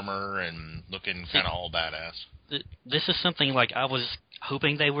 Shredder-ish armor and looking kind of all badass. This is something I was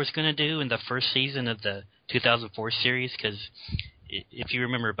hoping they were going to do in the first season of the 2004 series, because if you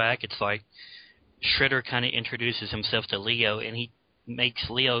remember back, it's Shredder kind of introduces himself to Leo, and he makes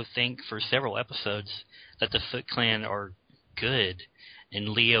Leo think for several episodes that the Foot Clan are good, and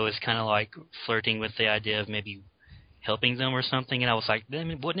Leo is kind of flirting with the idea of maybe helping them or something. And I was like,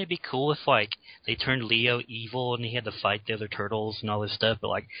 wouldn't it be cool if they turned Leo evil and he had to fight the other turtles and all this stuff?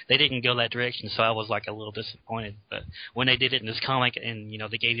 But they didn't go that direction, so I was a little disappointed. But when they did it in this comic, and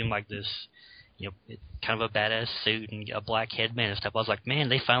they gave him this, kind of a badass suit and a black headband and stuff, I was like, man,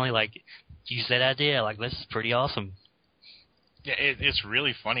 they finally used that idea. This is pretty awesome. Yeah, it's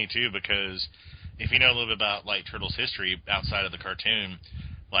really funny too, because if you know a little bit about Turtles history outside of the cartoon,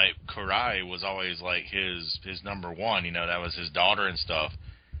 Karai was always his number one. That was his daughter and stuff.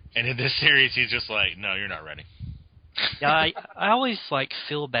 And in this series, he's just no, you're not ready. Yeah, I always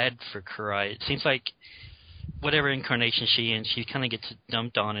feel bad for Karai. It seems whatever incarnation she kind of gets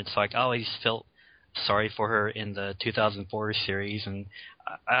dumped on. It's I always felt sorry for her in the 2004 series, and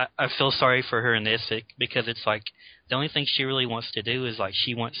I feel sorry for her in this because it's like the only thing she really wants to do is like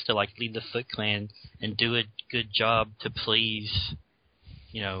she wants to like lead the Foot Clan and do a good job to please,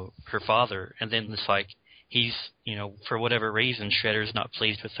 her father, and then it's like he's, for whatever reason, Shredder's not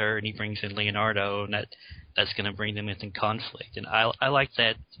pleased with her, and he brings in Leonardo, and that's going to bring them into conflict, and I like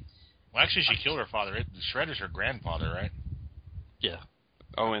that. Well, actually, she killed her father. Shredder's her grandfather, right? Yeah.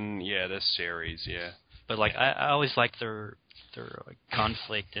 Oh, and this series, yeah. But like I always liked their like,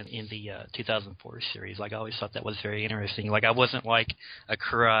 conflict in the 2004 series. Like I always thought that was very interesting. Like I wasn't like a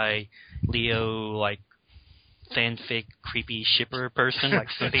Kurai Leo like fanfic creepy shipper person like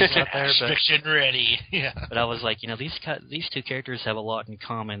some people out there. But, fiction ready. Yeah. But I was like, these two characters have a lot in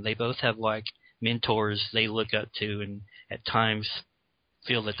common. They both have like mentors they look up to, and at times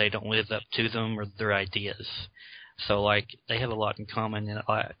feel that they don't live up to them or their ideas. So, like, they have a lot in common, and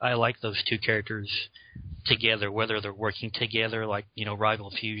I like those two characters together, whether they're working together, like, rival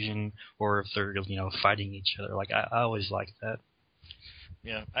fusion, or if they're, fighting each other. Like, I always like that.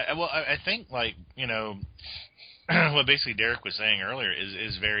 Yeah. I think, like, what basically Derek was saying earlier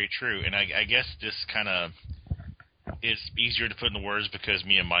is very true, and I guess this kind of is easier to put into words because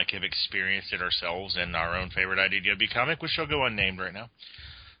me and Mike have experienced it ourselves in our own favorite IDW comic, which shall go unnamed right now.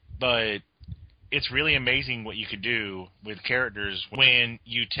 But it's really amazing what you could do with characters when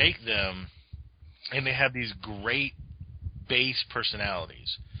you take them and they have these great base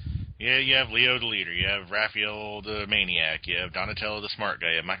personalities. Yeah, you have Leo the leader, you have Raphael the maniac, you have Donatello the smart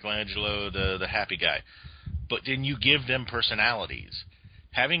guy, you have Michelangelo the happy guy. But then you give them personalities.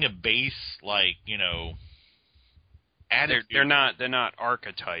 Having a base like, attitude. They're not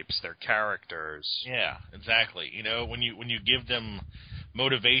archetypes, they're characters. Yeah, exactly. When you give them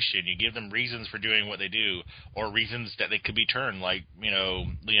motivation, you give them reasons for doing what they do, or reasons that they could be turned, like,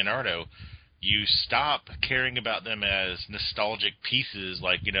 Leonardo, you stop caring about them as nostalgic pieces,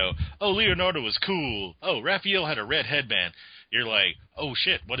 like, oh, Leonardo was cool, oh, Raphael had a red headband. You're like, oh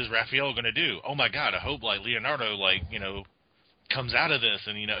shit, what is Raphael going to do? Oh my god, I hope, like, Leonardo, like, comes out of this,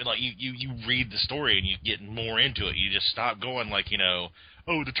 and, like, you read the story and you get more into it. You just stop going, like,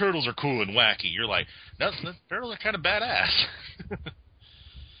 oh, the turtles are cool and wacky. You're like, no, the turtles are kind of badass.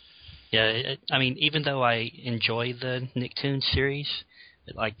 Yeah, I mean, even though I enjoy the Nicktoons series,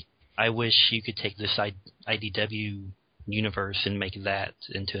 like, I wish you could take this IDW universe and make that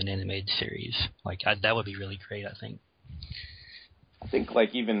into an animated series. Like, that would be really great, I think. I think,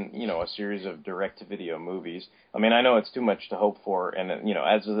 like, even, a series of direct-to-video movies. I mean, I know it's too much to hope for, and,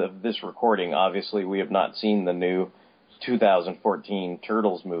 as of this recording, obviously we have not seen the new 2014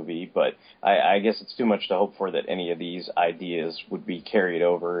 Turtles movie, but I guess it's too much to hope for that any of these ideas would be carried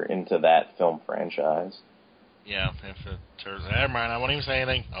over into that film franchise. Yeah, if the Turtles... Never mind, I won't even say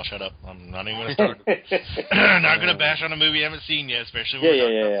anything. I'll shut up. I'm not even going to start. Not going to bash on a movie I haven't seen yet, especially when we're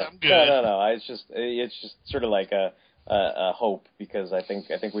talking about something good. No. It's just sort of like a hope, because I think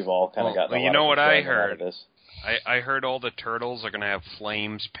we've all kind of gotten. Well, you know what I heard? Out of this. I heard all the turtles are going to have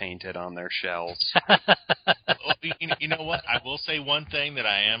flames painted on their shells. You know what? I will say one thing that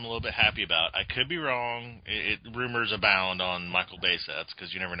I am a little bit happy about. I could be wrong. Rumors abound on Michael Bay sets,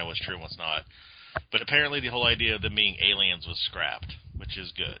 because you never know what's true and what's not. But apparently the whole idea of them being aliens was scrapped, which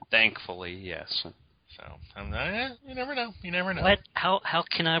is good. Thankfully, yes. So, you never know. You never know. What? How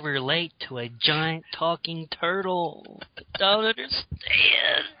can I relate to a giant talking turtle? Don't understand.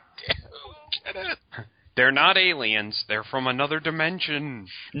 Get it. They're not aliens. They're from another dimension.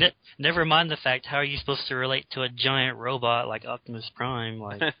 Never mind the fact, how are you supposed to relate to a giant robot like Optimus Prime?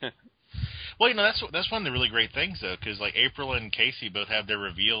 Like, well, that's one of the really great things, though, because like April and Casey both have their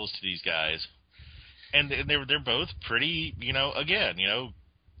reveals to these guys, and they're both pretty,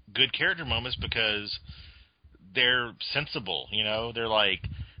 good character moments because they're sensible. They're like.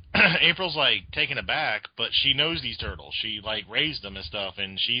 April's, like, taken aback, but she knows these turtles. She, like, raised them and stuff,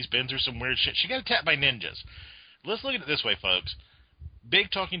 and she's been through some weird shit. She got attacked by ninjas. Let's look at it this way, folks.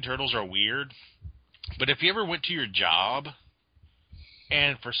 Big talking turtles are weird, but if you ever went to your job,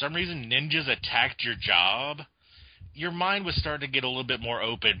 and for some reason ninjas attacked your job, your mind would start to get a little bit more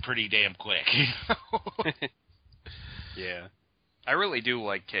open pretty damn quick. Yeah. I really do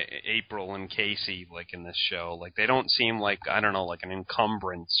like April and Casey, like, in this show. Like, they don't seem like, I don't know, like an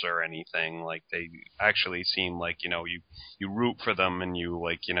encumbrance or anything. Like, they actually seem like, you root for them, and you,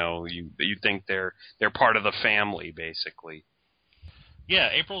 like, you think they're part of the family, basically. Yeah,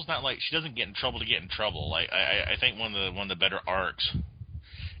 April's not like, she doesn't get in trouble to get in trouble. Like, I think one of the better arcs,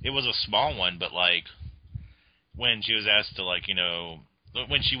 it was a small one, but, like, when she was asked to, like,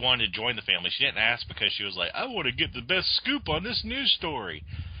 when she wanted to join the family, she didn't ask because she was like, I want to get the best scoop on this news story.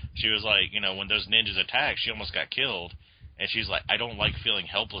 She was like, when those ninjas attacked, she almost got killed. And she's like, I don't like feeling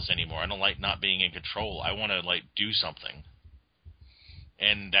helpless anymore. I don't like not being in control. I want to, do something.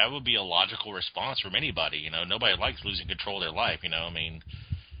 And that would be a logical response from anybody. Nobody likes losing control of their life.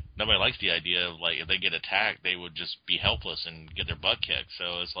 Nobody likes the idea of, if they get attacked, they would just be helpless and get their butt kicked.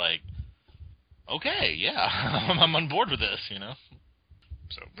 So it's like, okay, yeah, I'm on board with this,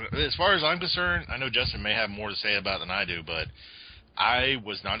 So as far as I'm concerned, I know Justin may have more to say about it than I do, but I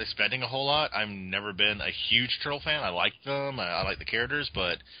was not expecting a whole lot. I've never been a huge Turtle fan. I like them. I like the characters,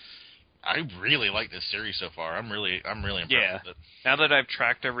 but I really like this series so far. I'm really impressed with it. Now that I've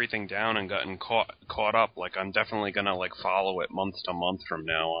tracked everything down and gotten caught up, I'm definitely gonna follow it month to month from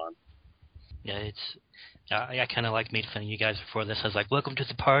now on. Yeah, I kind of made fun of you guys before this. I was like, welcome to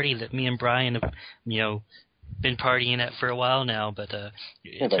the party that me and Brian have, been partying at for a while now, but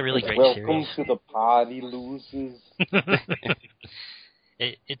it's a really great series. Welcome to the party, losers.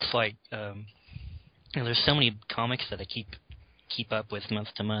 It's like, there's so many comics that I keep up with month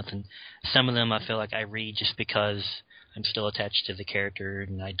to month, and some of them I feel like I read just because I'm still attached to the character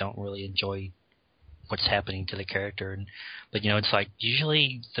and I don't really enjoy what's happening to the character. But it's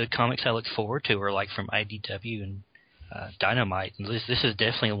usually the comics I look forward to are from IDW and Dynamite. And this is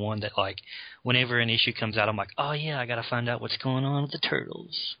definitely one that whenever an issue comes out, I'm like, oh yeah, I got to find out what's going on with the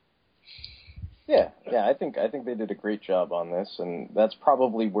Turtles. Yeah, I think they did a great job on this, and that's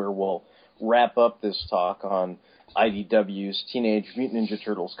probably where we'll wrap up this talk on IDW's Teenage Mutant Ninja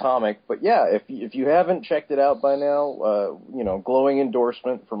Turtles comic. But yeah, if you haven't checked it out by now, glowing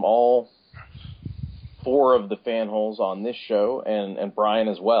endorsement from all 4 of the fanholes on this show, and Brian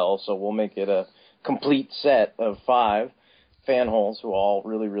as well, so we'll make it a complete set of 5 fanholes who all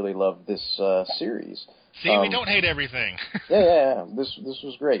really, really love this series. See, we don't hate everything. yeah. This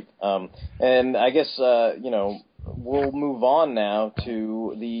was great. And I guess, we'll move on now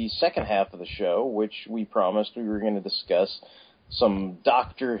to the second half of the show, which we promised we were going to discuss some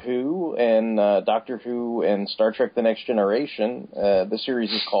Doctor Who and Star Trek The Next Generation. The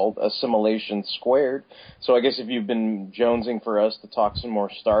series is called Assimilation Squared. So I guess if you've been jonesing for us to talk some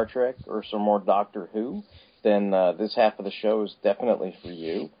more Star Trek or some more Doctor Who, then this half of the show is definitely for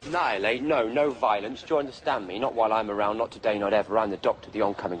you. Annihilate? No violence. Do you understand me? Not while I'm around, not today, not ever. I'm the Doctor of the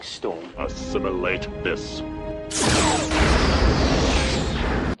oncoming storm. Assimilate this.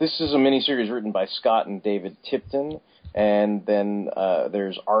 This is a miniseries written by Scott and David Tipton, and then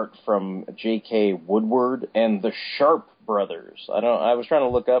there's art from J.K. Woodward and the Sharp Brothers. I was trying to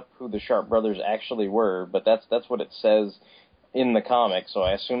look up who the Sharp Brothers actually were, but that's what it says in the comic, so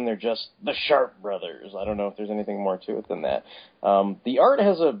I assume they're just the Sharp Brothers. I don't know if there's anything more to it than that. The art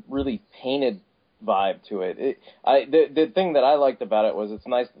has a really painted vibe to it. The thing that I liked about it was it's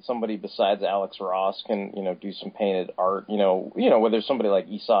nice that somebody besides Alex Ross can, do some painted art, whether somebody like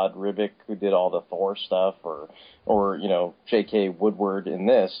Esad Ribic who did all the Thor stuff or J.K. Woodward in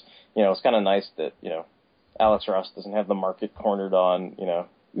this, it's kind of nice that, Alex Ross doesn't have the market cornered on,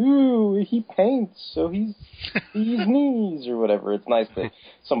 ooh, he paints, so he's knees or whatever. It's nice that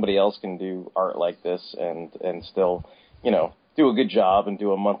somebody else can do art like this and still, do a good job and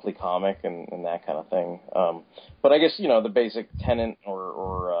do a monthly comic and that kind of thing. But I guess, the basic tenet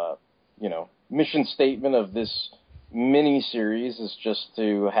or mission statement of this mini-series is just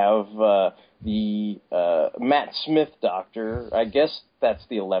to have the Matt Smith Doctor. I guess that's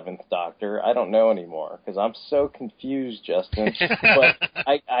the 11th Doctor. I don't know anymore because I'm so confused, Justin. But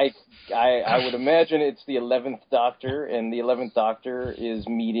I would imagine it's the 11th Doctor, and the 11th Doctor is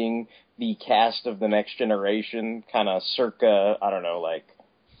meeting the cast of The Next Generation kind of circa, I don't know,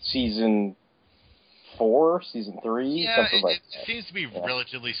 season 4, season 3, something like that. It seems to be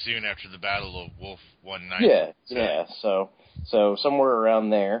relatively soon after the Battle of Wolf 190. Yeah. So somewhere around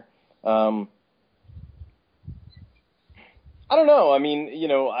there. I don't know. I mean,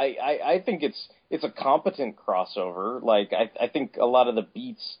 I think it's a competent crossover. I think a lot of the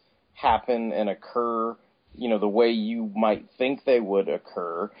beats happen and occur, the way you might think they would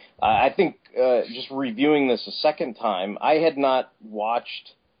occur. I think just reviewing this a second time, I had not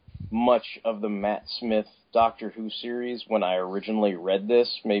watched much of the Matt Smith Doctor Who series when I originally read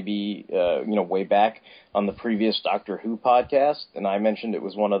this, maybe, way back on the previous Doctor Who podcast, and I mentioned it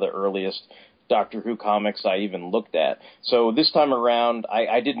was one of the earliest Doctor Who comics I even looked at. So this time around,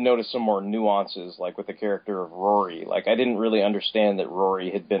 I did notice some more nuances, with the character of Rory. I didn't really understand that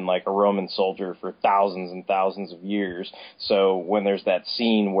Rory had been a Roman soldier for thousands and thousands of years. So when there's that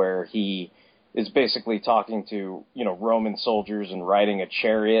scene where he is basically talking to, Roman soldiers and riding a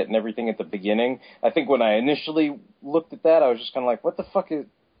chariot and everything at the beginning, I think when I initially looked at that, I was just kind of like, what the fuck is,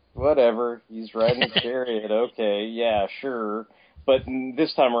 whatever, he's riding a chariot, okay, yeah, sure. But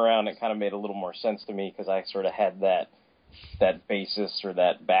this time around, it kind of made a little more sense to me because I sort of had that basis or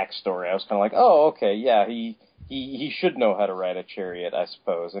that backstory. I was kind of like, oh, okay, yeah, he should know how to ride a chariot, I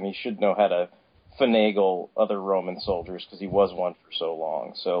suppose, and he should know how to finagle other Roman soldiers because he was one for so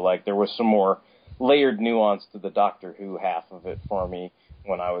long. So, like, there was some more layered nuance to the Doctor Who half of it for me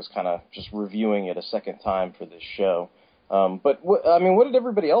when I was kind of just reviewing it a second time for this show. But what did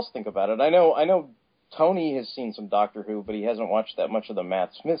everybody else think about it? I know Tony has seen some Doctor Who, but he hasn't watched that much of the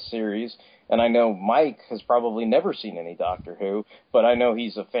Matt Smith series. And I know Mike has probably never seen any Doctor Who, but I know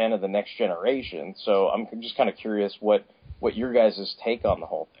he's a fan of the Next Generation. So I'm just kind of curious what your guys' take on the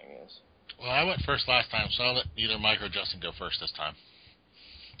whole thing is. Well, I went first last time, so I'll let either Mike or Justin go first this time.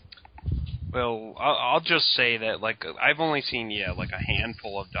 Well, I'll just say that, like, I've only seen, like a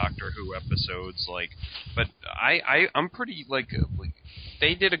handful of Doctor Who episodes, like, but I'm pretty, like,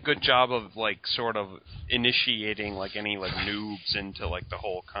 they did a good job of, like, sort of initiating, like, any, like, noobs into, like, the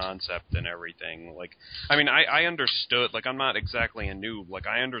whole concept and everything. Like, I mean, I understood, like, I'm not exactly a noob. Like,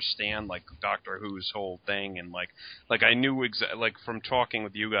 I understand, like, Doctor Who's whole thing, and, like I knew, like, from talking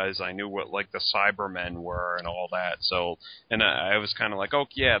with you guys, I knew what, like, the Cybermen were and all that, so, and I was kind of like, oh,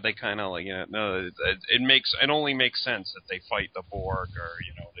 yeah, they kind of, like, you know, no, it only makes sense that they fight the Borg, or,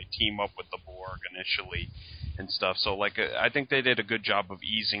 you know, they team up with the Borg initially and stuff. So, like, I think they did a good job of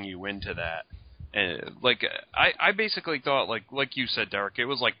easing you into that. And, like, I basically thought, like you said, Derek, it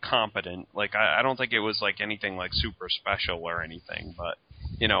was, like, competent. Like, I don't think it was, like, anything, like, super special or anything, but,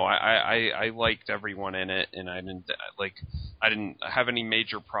 you know, I liked everyone in it, and I didn't have any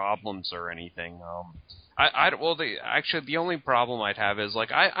major problems or anything. The only problem I'd have is,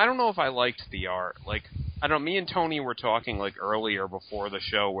 like, I don't know if I liked the art. Like, I don't know, me and Tony were talking, like, earlier before the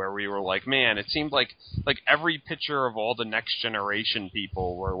show where we were like, man, it seemed like every picture of all the Next Generation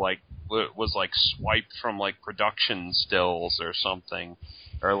people were, like, was, like, swiped from, like, production stills or something.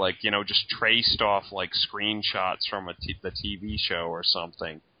 Or, like, you know, just traced off, like, screenshots from the TV show or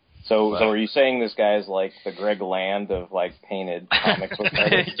something. So are you saying this guy's like the Greg Land of, like, painted comics?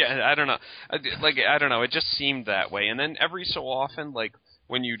 Yeah, I don't know. I don't know. It just seemed that way. And then every so often, like,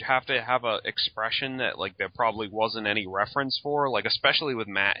 when you'd have to have a expression that, like, there probably wasn't any reference for, like, especially with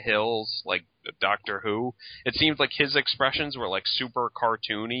Matt Hill's, like, Doctor Who, it seemed like his expressions were, like, super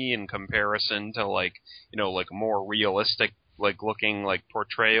cartoony in comparison to, like, you know, like, more realistic, like, looking, like,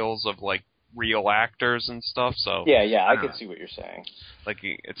 portrayals of, like, real actors and stuff. So yeah, I could see what you're saying. Like,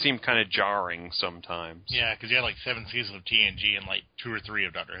 it seemed kind of jarring sometimes. Yeah, because you had, like, 7 seasons of TNG and, like, 2 or 3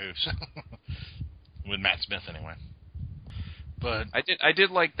 of Doctor Who. So. With Matt Smith, anyway. But I did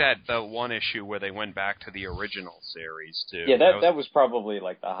like the one issue where they went back to the original series too. Yeah, that was probably,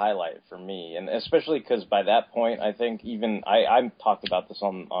 like, the highlight for me, and especially because by that point, I think even I talked about this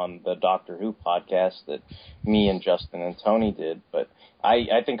on the Doctor Who podcast that me and Justin and Tony did, but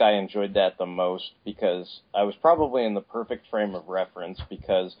I think I enjoyed that the most because I was probably in the perfect frame of reference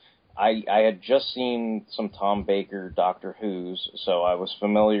because I had just seen some Tom Baker Doctor Who's, so I was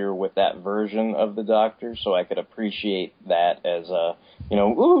familiar with that version of the Doctor, so I could appreciate that as a, you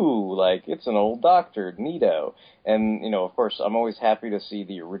know, ooh, like, it's an old Doctor, neato. And, you know, of course, I'm always happy to see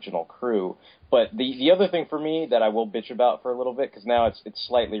the original crew. But the other thing for me that I will bitch about for a little bit, because now it's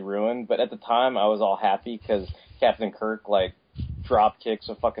slightly ruined, but at the time I was all happy because Captain Kirk, like, drop kicks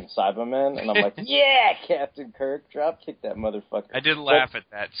a fucking Cyberman, and I'm like, yeah, Captain Kirk, drop kick that motherfucker. I did laugh at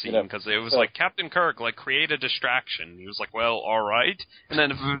that scene because it was like Captain Kirk, like, create a distraction. He was like, well, all right, and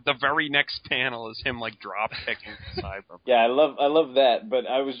then the very next panel is him, like, drop kicking Cyberman. Yeah, I love that, but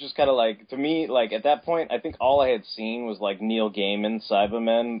I was just kind of like, to me, like, at that point, I think all I had seen was, like, Neil Gaiman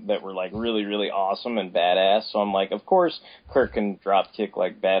Cybermen that were, like, really, really awesome and badass. So I'm like, of course Kirk can drop kick,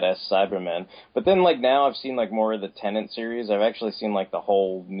 like, badass Cybermen. But then, like, now I've seen, like, more of the Tennant series. I've actually seen, like, the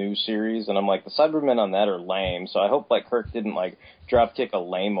whole new series, and I'm like, the Cybermen on that are lame, so I hope, like, Kirk didn't, like, dropkick a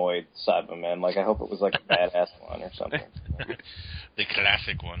lameoid Cyberman. Like, I hope it was, like, a badass one or something. The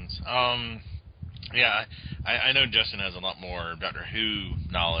classic ones. Yeah, I know Justin has a lot more Doctor Who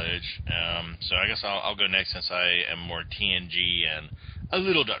knowledge, so I guess I'll go next since I am more TNG and a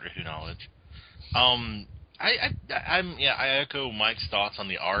little Doctor Who knowledge. I echo Mike's thoughts on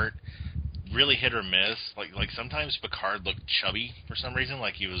the art. Really hit or miss. Like sometimes Picard looked chubby for some reason,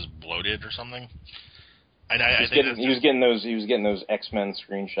 like he was bloated or something. And he was getting those X-Men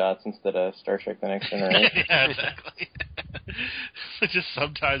screenshots instead of Star Trek: The Next Generation. Yeah, exactly. Just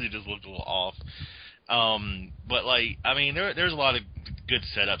sometimes he just looked a little off. But, like, I mean, there's a lot of good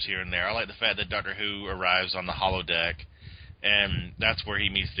setups here and there. I like the fact that Doctor Who arrives on the holodeck, and that's where he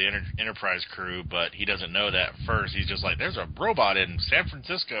meets the Enterprise crew, but he doesn't know that first. He's just like, there's a robot in San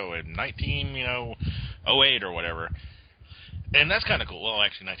Francisco in 1908 or whatever. And that's kind of cool. Well,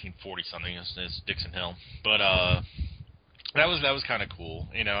 actually, 1940 something is Dixon Hill, but that was kind of cool.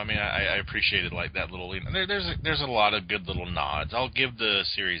 You know, I mean, I appreciated like that little. There's a lot of good little nods. I'll give the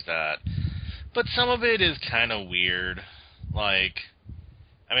series that, but some of it is kind of weird. Like,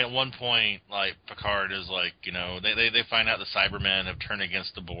 I mean, at one point, like Picard is like, you know, they find out the Cybermen have turned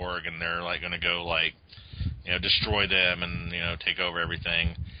against the Borg, and they're like going to go like, you know, destroy them and, you know, take over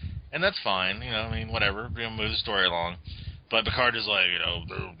everything, and that's fine. You know, I mean, whatever, you know, move the story along. But Picard is like, you know,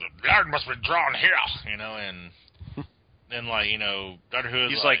 the line must be drawn here, you know, and then like, you know, Doctor Who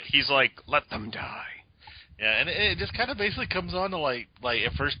is he's like, let them die. Yeah, and it just kind of basically comes on to like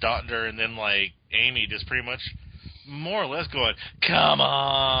at first Doctor and then like Amy just pretty much more or less going, come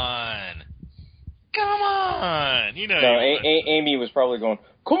on, you know. No, Amy was probably going,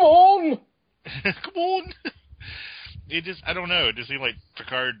 come on, come on. It just, I don't know, it just seemed like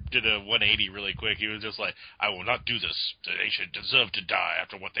Picard did a 180 really quick. He was just like, I will not do this. They should deserve to die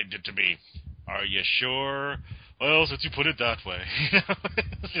after what they did to me. Are you sure? Well, since you put it that way. You know?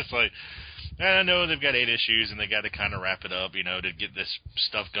 It's just like, I know they've got 8 issues and they got to kind of wrap it up, you know, to get this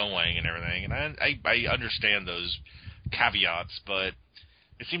stuff going and everything. And I understand those caveats, but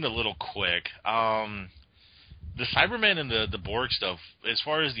it seemed a little quick. The Cybermen and the Borg stuff, as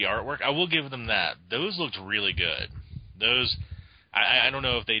far as the artwork, I will give them that. Those looked really good. Those, I don't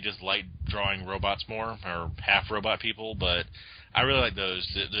know if they just like drawing robots more, or half-robot people, but I really like those.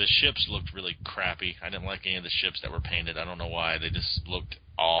 The ships looked really crappy. I didn't like any of the ships that were painted. I don't know why. They just looked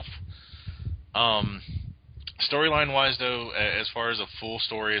off. Storyline-wise, though, as far as a full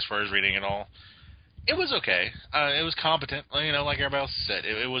story, as far as reading it all, it was okay. It was competent, you know, like everybody else said.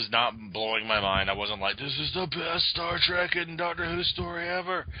 It was not blowing my mind. I wasn't like, this is the best Star Trek and Doctor Who story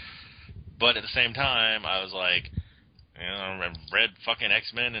ever. But at the same time, I was like, you know, I've read fucking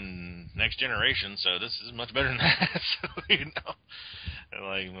X-Men and Next Generation, so this is much better than that. So, you know,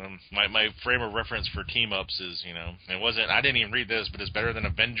 like, my frame of reference for team-ups is, you know, it wasn't, I didn't even read this, but it's better than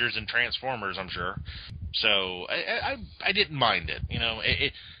Avengers and Transformers, I'm sure. So, I didn't mind it, you know.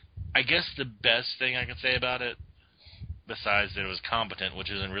 I guess the best thing I can say about it, besides that it was competent,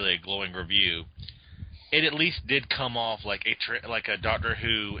 which isn't really a glowing review, it at least did come off like a Doctor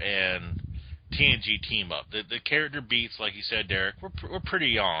Who and TNG team up. The character beats, like you said, Derek, were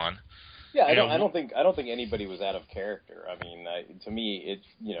pretty on. Yeah, I don't think anybody was out of character. I mean, to me, it,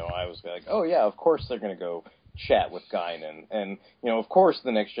 you know, I was like, oh yeah, of course they're going to go chat with Guinan, and you know, of course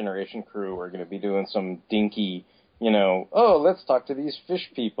the Next Generation crew are going to be doing some dinky, you know, oh, let's talk to these fish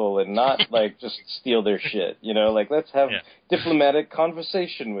people and not, like, just steal their shit, you know, like, let's have diplomatic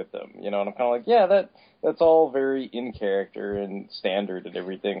conversation with them, you know, and I'm kind of like, yeah, that's all very in character and standard and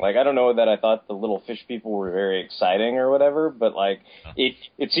everything. Like, I don't know that I thought the little fish people were very exciting or whatever, but, like, it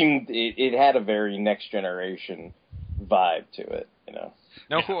seemed, it had a very Next Generation vibe to it, you know.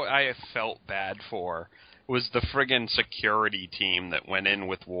 Know who I felt bad for was the friggin' security team that went in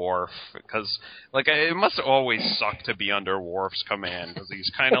with Worf, because, like, it must always suck to be under Worf's command, because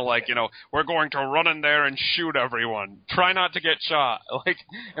he's kind of like, you know, we're going to run in there and shoot everyone. Try not to get shot. Like,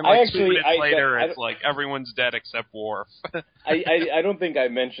 and like 2 minutes later, it's like everyone's dead except Worf. I don't think I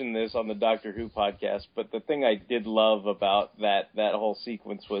mentioned this on the Doctor Who podcast, but the thing I did love about that whole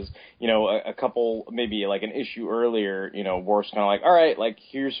sequence was, you know, a couple, maybe like an issue earlier, you know, Worf's kind of like, all right, like,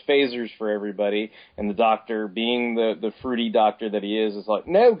 here's phasers for everybody, and the Doctor, being the fruity doctor that he is like,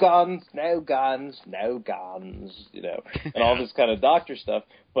 no guns, no guns, no guns, you know, and all this kind of doctor stuff.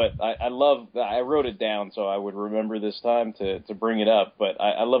 But I wrote it down so I would remember this time to bring it up, but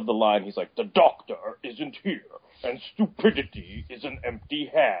I love the line, he's like, the doctor isn't here, and stupidity is an empty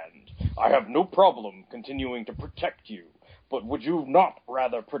hand. I have no problem continuing to protect you, but would you not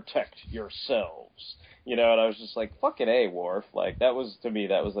rather protect yourselves? You know, and I was just like, fucking A, Worf. Like, that was, to me,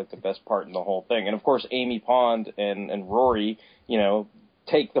 that was, like, the best part in the whole thing. And, of course, Amy Pond and Rory, you know,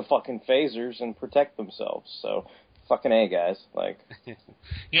 take the fucking phasers and protect themselves. So, fucking A, guys. Like,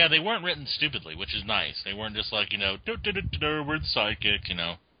 yeah, they weren't written stupidly, which is nice. They weren't just like, you know, we're the sidekick, you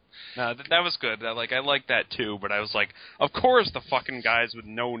know. No, that was good. I like that, too. But I was like, of course the fucking guys with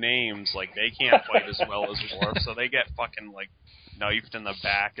no names, like, they can't fight as well as Worf, so they get fucking, like, knifed in the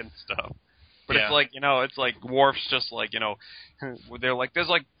back and stuff. But it's like, you know, it's like Worf's just like, you know, they're like, there's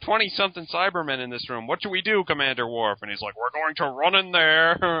like 20-something Cybermen in this room. What should we do, Commander Worf? And he's like, we're going to run in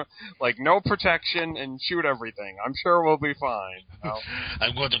there, like, no protection and shoot everything. I'm sure we'll be fine. You know?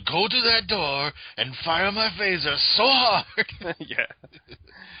 I'm going to go to that door and fire my phaser so hard. Yeah.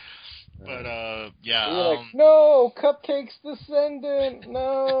 But yeah. You're like, no, Cupcake's descendant,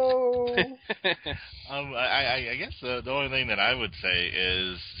 no. I guess the only thing that I would say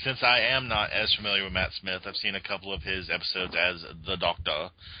is, since I am not as familiar with Matt Smith, I've seen a couple of his episodes as the Doctor.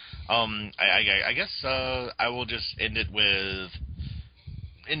 I guess I will just end it with,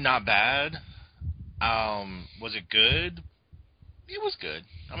 not bad. Was it good? It was good.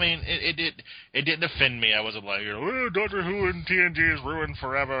 I mean, it didn't offend me. I wasn't like, Doctor Who and TNG is ruined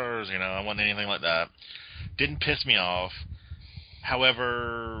forever. I wasn't anything like that. Didn't piss me off.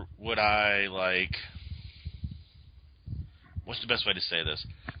 However, would I what's the best way to say this?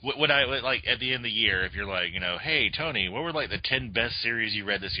 Would I at the end of the year, if you're like, hey Tony, what were the 10 best series you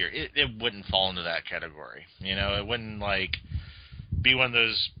read this year? It wouldn't fall into that category. It wouldn't be one of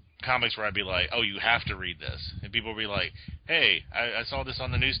those comics where I'd be like, oh, you have to read this. And people would be like, hey, I saw this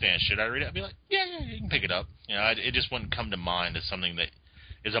on the newsstand. Should I read it? I'd be like, yeah, you can pick it up. It just wouldn't come to mind as something that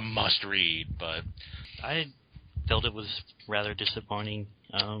is a must-read. But I felt it was rather disappointing.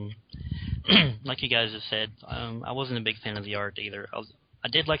 Like you guys have said, I wasn't a big fan of the art either. I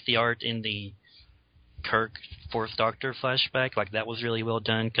did like the art in the Kirk Fourth Doctor flashback. That was really well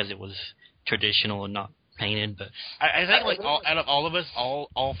done because it was traditional and not painted. But I think out of all of us,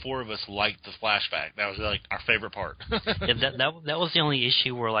 all four of us liked the flashback. That was our favorite part. Yeah, that was the only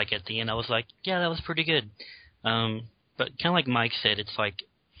issue where at the end I was like, yeah, that was pretty good. But kind of like Mike said, it's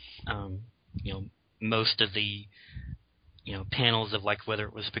most of the panels of whether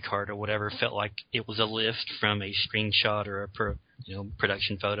it was Picard or whatever felt like it was a lift from a screenshot or a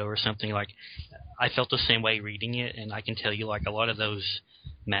production photo or something. I felt the same way reading it, and I can tell you a lot of those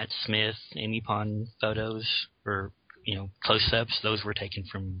Matt Smith, Amy Pond photos or close-ups, those were taken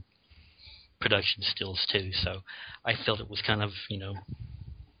from production stills too. So I felt it was kind of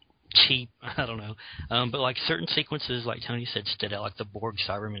cheap. I don't know, but certain sequences, like Tony said, stood out, the Borg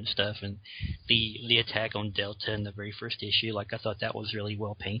Cyberman stuff and the attack on Delta in the very first issue. I thought that was really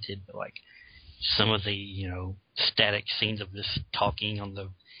well painted, but some of the static scenes of this talking on the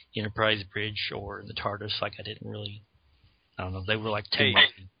Enterprise bridge or in the TARDIS, I didn't really. I don't know. They were too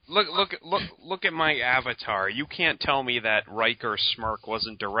much. Look at my avatar. You can't tell me that Riker's smirk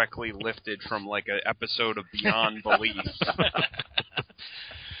wasn't directly lifted from an episode of Beyond Belief.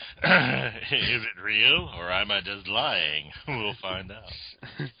 Is it real, or am I just lying? We'll find out.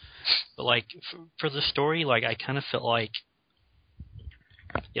 But for the story, I kind of felt like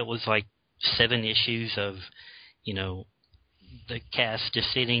it was 7 issues of, the cast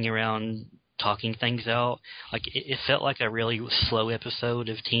just sitting around talking things out. It felt like a really slow episode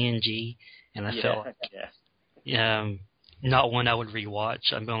of TNG, and I felt not one I would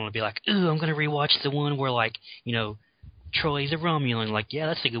rewatch. I'm going to be ooh, I'm going to rewatch the one where Troy's a Romulan. Yeah,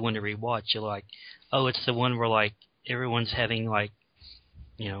 that's a good one to rewatch. You're oh, it's the one where everyone's having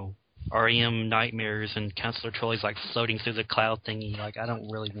REM nightmares and Counselor Troy's floating through the cloud thingy. I don't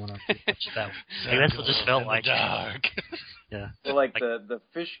really want to watch that one. That's what this felt like. Dark. Yeah. Well, the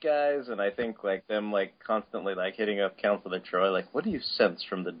fish guys, and I think them constantly hitting up Counselor Troy. What do you sense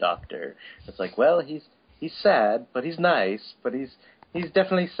from the Doctor? It's well, he's sad, but he's nice, but he's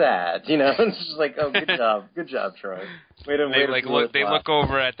definitely sad. It's just oh, good job, Troy. They look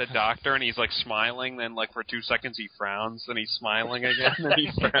over at the Doctor and he's smiling. Then for 2 seconds he frowns. Then he's smiling again. Then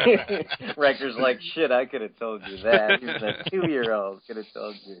he frowns. Riker's shit. I could have told you that. He was a 2-year-old. Could have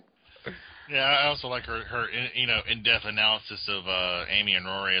told you. Yeah, I also like her in-depth analysis of Amy and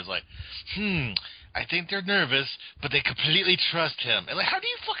Rory is I think they're nervous, but they completely trust him. And how do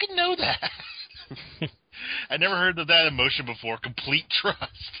you fucking know that? I never heard of that emotion before. Complete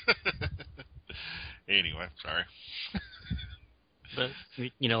trust. Anyway, sorry. But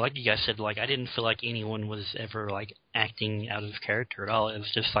like you guys said, I didn't feel like anyone was ever acting out of character at all. It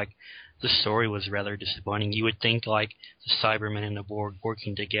was just the story was rather disappointing. You would think the Cybermen and the Borg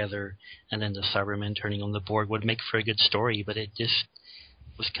working together, and then the Cybermen turning on the Borg would make for a good story. But it just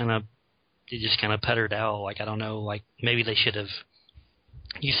was kind of puttered out. I don't know. Maybe they should have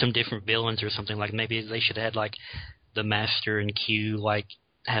used some different villains or something. Maybe they should have had the Master and Q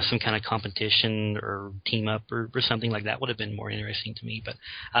have some kind of competition or team up or something like that. Would have been more interesting to me. But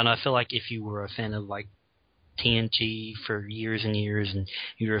I don't know. I feel if you were a fan of TNG for years and years, and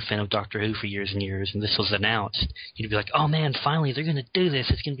you were a fan of Doctor Who for years and years, and this was announced, you'd be oh man, finally they're going to do this.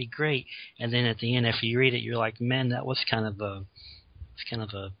 It's going to be great. And then at the end, after you read it, you're man, that was kind of a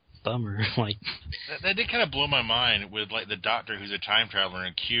bummer. That did kind of blow my mind with the Doctor, who's a time traveler,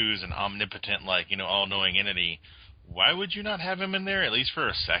 and Q's an omnipotent all-knowing entity. Why would you not have him in there at least for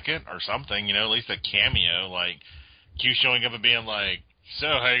a second or something? At least a cameo, Q showing up and being so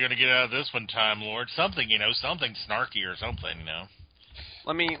how are you going to get out of this one, Time Lord? Something, something snarky or something,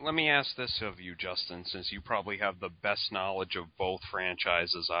 Let me ask this of you, Justin, since you probably have the best knowledge of both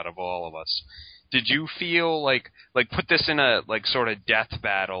franchises out of all of us. Did you feel like put this in a like sort of death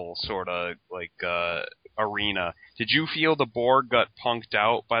battle sort of like arena? Did you feel the Borg got punked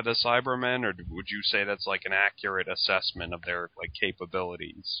out by the Cybermen, or would you say that's like an accurate assessment of their like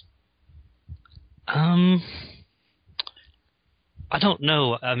capabilities? I don't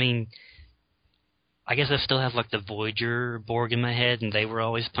know. I mean, I guess I still have like the Voyager Borg in my head, and they were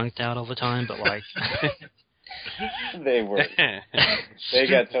always punked out all the time. But like, they were. They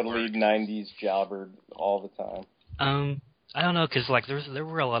got totally 90s jobbered all the time. I don't know, because like there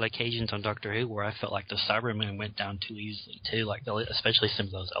were a lot of occasions on Doctor Who where I felt like the Cybermen went down too easily too, like especially some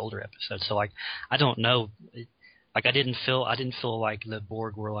of those older episodes. So like, I don't know, like I didn't feel like the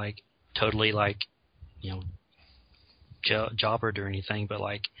Borg were like totally like, you know, jobbered or anything, but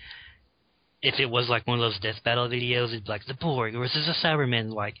like, if it was like one of those death battle videos, it'd be like the Borg versus the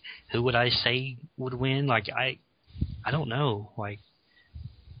Cybermen. Like, who would I say would win? Like, I don't know. Like,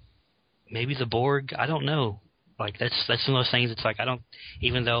 maybe the Borg. I don't know. Like, that's one of those things. It's like I don't.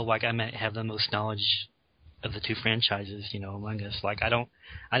 Even though like I might have the most knowledge of the two franchises, you know, among us. Like, I don't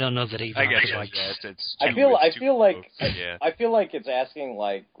know that even. I guess like, I feel like it's asking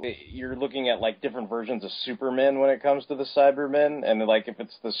like you're looking at like different versions of Superman when it comes to the Cybermen, and like if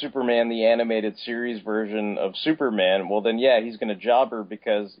it's the Superman the animated series version of Superman, well then yeah, he's gonna jobber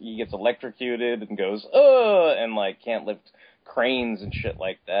because he gets electrocuted and goes and like can't lift cranes and shit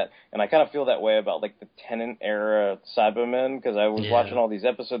like that. And I kind of feel that way about like the Tennant era Cybermen, because I was watching all these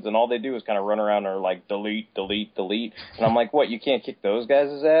episodes and all they do is kind of run around or like delete. And I'm like, what, you can't kick those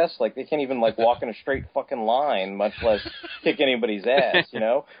guys' ass? Like they can't even like walk in a straight fucking line, much less kick anybody's ass, you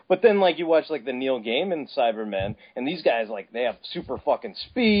know? But then like you watch like the Neil Gaiman Cybermen, and these guys like they have super fucking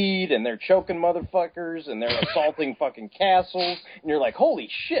speed and they're choking motherfuckers and they're assaulting fucking castles, and you're like, holy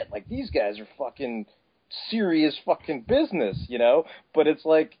shit, like these guys are fucking serious fucking business, you know? But it's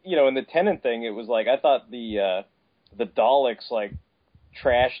like, you know, in the Tennant thing, it was like, I thought the Daleks, like,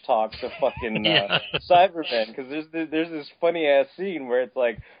 trash talk the fucking Cybermen, because there's this funny ass scene where it's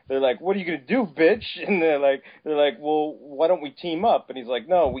like they're like, what are you gonna do, bitch? And they're like, well, why don't we team up? And he's like,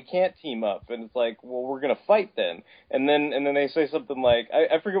 no, we can't team up. And it's like, well, we're gonna fight then. And then they say something like,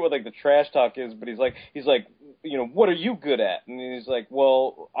 I forget what like the trash talk is, but he's like, you know, what are you good at? And he's like,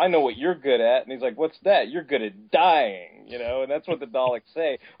 well, I know what you're good at. And he's like, what's that? You're good at dying, you know? And that's what the Daleks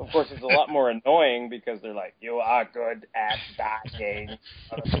say. Of course, it's a lot more annoying because they're like, you are good at dying,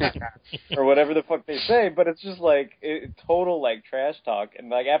 or whatever the fuck they say. But it's just like total like trash talk. And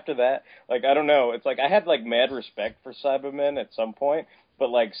like after that, like I don't know, it's like I had like mad respect for Cybermen at some point,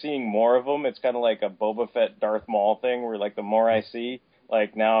 but like seeing more of them, it's kind of like a Boba Fett Darth Maul thing where like the more I see,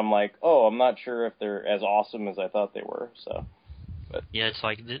 like now I'm like, oh, I'm not sure if they're as awesome as I thought they were. So, but yeah, it's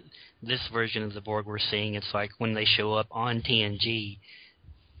like this version of the Borg we're seeing. It's like when they show up on TNG,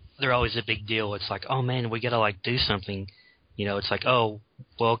 they're always a big deal. It's like, oh man, we gotta like do something. You know, it's like, oh,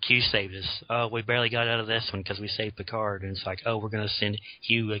 well, Q saved us. Oh, we barely got out of this one because we saved Picard. And it's like, oh, we're gonna send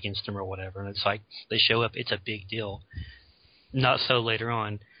Hugh against him or whatever. And it's like they show up, it's a big deal. Not so later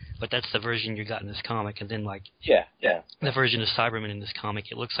on. But that's the version you got in this comic, and then like the version of Cybermen in this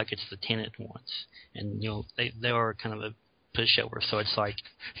comic, it looks like it's the Tennant ones, and you know they are kind of a pushover, so it's like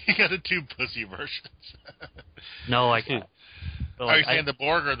you got the two pussy versions. No, like, are you saying the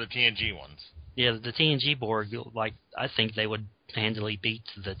Borg or the TNG ones? Yeah, the TNG Borg, like I think they would handily beat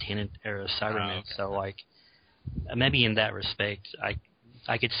the Tennant era Cybermen. Okay. So like maybe in that respect,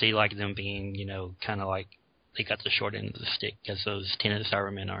 I could see like them being, you know, kind of like they got the short end of the stick because those Tennant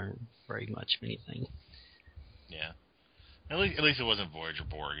Cybermen aren't very much of anything. Yeah. At least it wasn't Voyager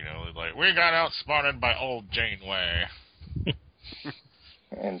Borg, you know. Like, we got outspotted by old Janeway.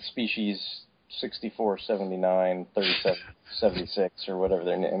 And species 64, 79, 37, 76, or whatever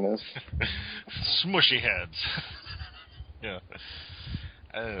their name is. Smushy heads. Yeah.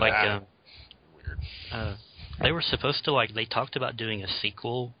 Weird. They were supposed to, like, they talked about doing a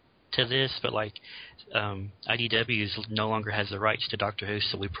sequel to this, but, like, IDW no longer has the rights to Doctor Who,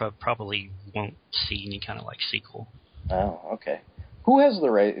 so we probably won't see any kind of, like, sequel. Oh, okay. Who has the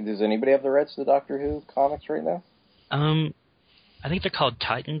right? Does anybody have the rights to Doctor Who comics right now? I think they're called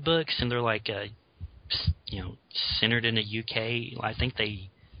Titan Books, and they're like, you know, centered in the UK. I think they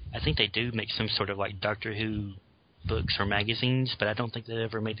do make some sort of like Doctor Who books or magazines, but I don't think they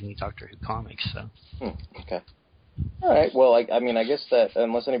ever made any Doctor Who comics. So. Okay. All right. Well, I mean, I guess that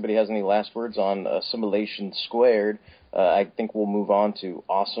unless anybody has any last words on Assimilation Squared, I think we'll move on to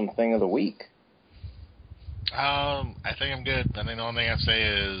Awesome Thing of the Week. I think I'm good. I think the only thing I say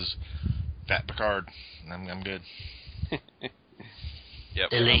is Fat Picard. I'm good. Yep.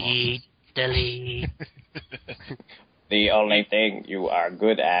 Delete. The only thing you are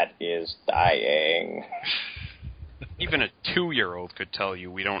good at is dying. Even a 2-year-old could tell you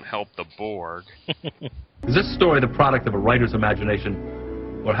we don't help the Borg. Is this story the product of a writer's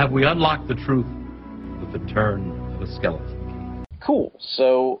imagination, or have we unlocked the truth with the turn of a skeleton? Cool.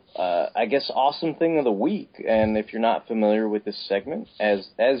 So, I guess awesome thing of the week, and if you're not familiar with this segment,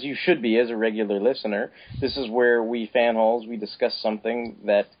 as you should be as a regular listener, this is where we fanholes, we discuss something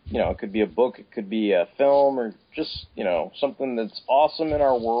that, it could be a book, it could be a film, or just, something that's awesome in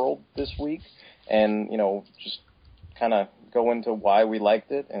our world this week, and, just kind of go into why we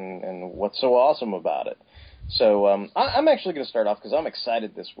liked it and what's so awesome about it. So, I'm actually going to start off because I'm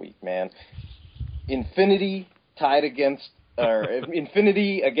excited this week, man. Infinity Against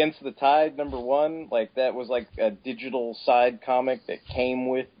the Tide, #1, that was a digital side comic that came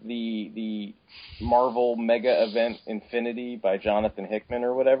with the Marvel mega event Infinity by Jonathan Hickman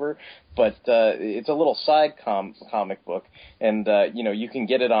or whatever, but it's a little side comic book, and you can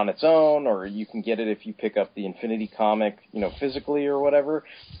get it on its own, or you can get it if you pick up the Infinity comic, physically or whatever,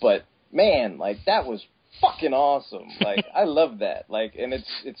 but man, that was fucking awesome. I love that. And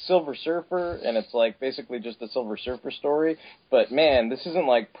it's Silver Surfer, and it's basically just a Silver Surfer story. But man, this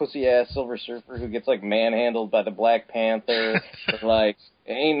isn't pussy ass Silver Surfer who gets manhandled by the Black Panther. It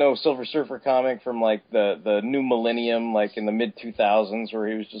ain't no Silver Surfer comic from the new millennium, in the mid 2000s, where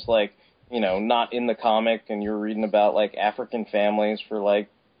he was just not in the comic, and you're reading about African families for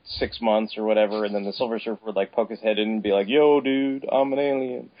 6 months or whatever, and then the Silver Surfer would poke his head in and be like, "Yo, dude, I'm an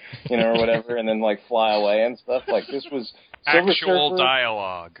alien," or whatever, and then fly away and stuff. This was actual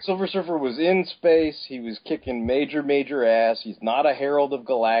dialogue. Silver Surfer was in space. He was kicking major ass. He's not a herald of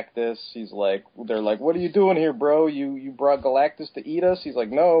Galactus. He's they're like, "What are you doing here, bro? You brought Galactus to eat us?" He's like,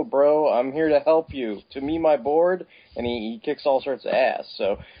 "No, bro, I'm here to help you. To me, my board," and he kicks all sorts of ass.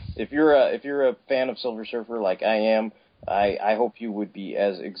 So if you're a fan of Silver Surfer like I am, I hope you would be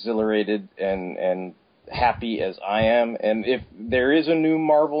as exhilarated and happy as I am. And if there is a new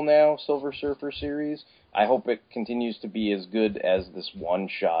Marvel Now Silver Surfer series, I hope it continues to be as good as this one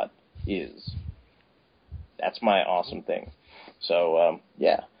shot is. That's my awesome thing. So,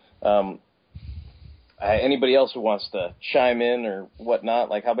 yeah. Anybody else who wants to chime in or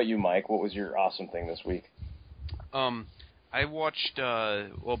whatnot? How about you, Mike? What was your awesome thing this week? I watched,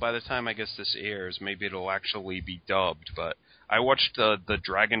 by the time I guess this airs, maybe it'll actually be dubbed, but I watched the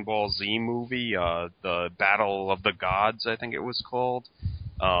Dragon Ball Z movie, the Battle of the Gods, I think it was called,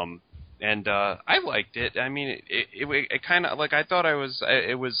 and I liked it. I mean, it kind of, I thought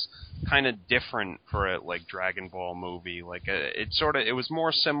it was kind of different for a, Dragon Ball movie. It was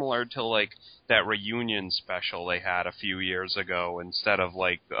more similar to, that reunion special they had a few years ago, instead of,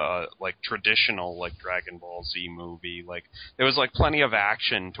 traditional, Dragon Ball Z movie. There was, plenty of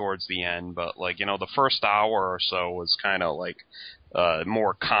action towards the end, but, the first hour or so was kind of,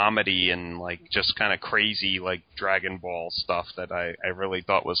 more comedy and just kind of crazy Dragon Ball stuff that I really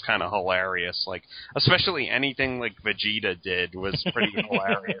thought was kind of hilarious. Especially anything Vegeta did was pretty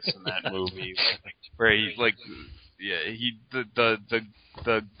hilarious in that movie. Where he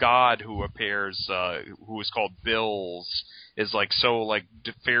the god who appears, who is called Bills, is so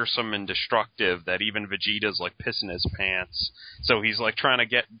fearsome and destructive that even Vegeta's pissing his pants. So he's trying to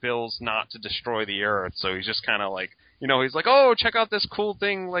get Bills not to destroy the Earth. So he's just kind of he's like, "Oh, check out this cool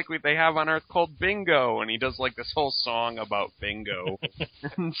thing they have on Earth called bingo," and he does this whole song about bingo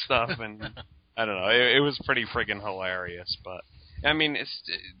and stuff. And I don't know, it was pretty friggin' hilarious. But I mean,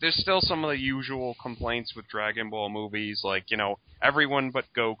 there's still some of the usual complaints with Dragon Ball movies, everyone but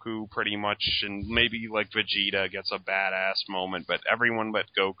Goku pretty much, and maybe Vegeta gets a badass moment, but everyone but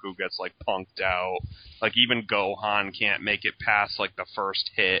Goku gets punked out. Even Gohan can't make it past the first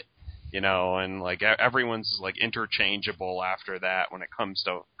hit. And everyone's interchangeable after that when it comes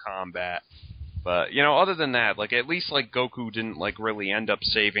to combat. But other than that, at least Goku didn't really end up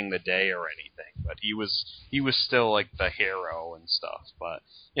saving the day or anything. But he was still the hero and stuff. But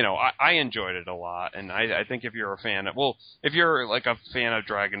I enjoyed it a lot, and I think if you're a fan of if you're a fan of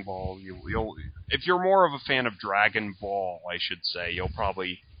Dragon Ball, if you're more of a fan of Dragon Ball, I should say, you'll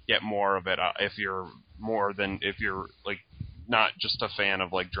probably get more of it if you're not just a fan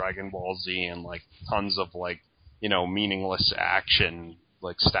of Dragon Ball Z and tons of meaningless action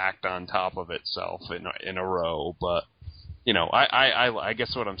stacked on top of itself in a row. But I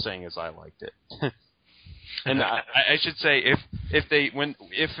guess what I'm saying is I liked it. And I should say when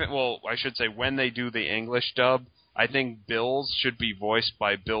they do the English dub, I think Bills should be voiced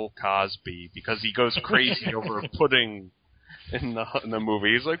by Bill Cosby, because he goes crazy over pudding in the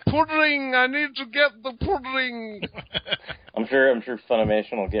movie. He's like, "Pudding! I need to get the pudding!" I'm sure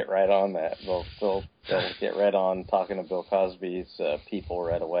Funimation will get right on that. They'll get right on talking to Bill Cosby's people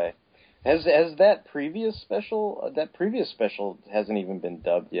right away. Has that previous special? That previous special hasn't even been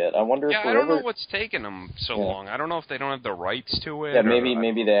dubbed yet. I wonder if I don't know what's taking them so long. I don't know if they don't have the rights to it. Yeah,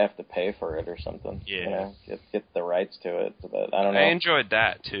 maybe they have to pay for it or something. Yeah, you know, get the rights to it. But I don't know. I enjoyed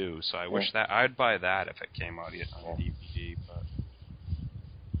that too, so I wish that I'd buy that if it came out on DVD. But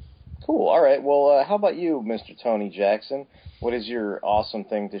cool. All right. Well, how about you, Mr. Tony Jackson? What is your awesome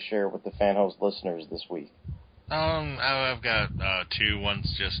thing to share with the Fanholes listeners this week? I've got two.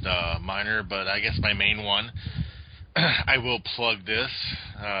 One's just minor, but I guess my main one. I will plug this.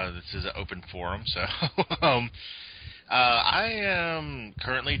 This is an open forum, so I am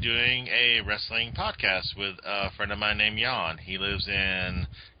currently doing a wrestling podcast with a friend of mine named Jan. He lives in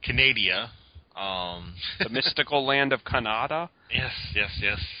Canada. The mystical land of Canada? Yes.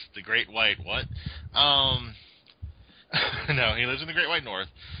 The Great White what? No, he lives in the Great White North.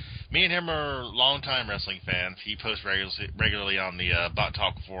 Me and him are longtime wrestling fans. He posts regularly on the Bot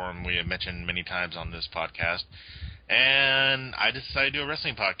Talk forum we have mentioned many times on this podcast. And I decided to do a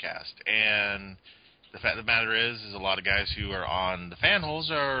wrestling podcast. And the fact of the matter is a lot of guys who are on the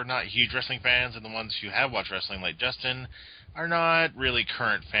Fanholes are not huge wrestling fans, and the ones who have watched wrestling, like Justin, are not really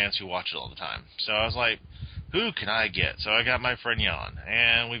current fans who watch it all the time. So I was like, who can I get? So I got my friend Jan,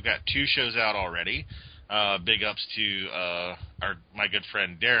 and we've got 2 shows out already. Big ups to my good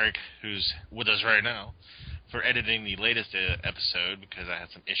friend Derek, who's with us right now, for editing the latest episode because I had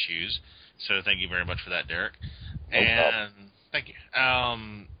some issues. So thank you very much for that, Derek. And thank you.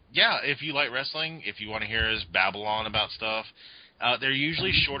 Yeah, if you like wrestling, if you want to hear us babble on about stuff, they're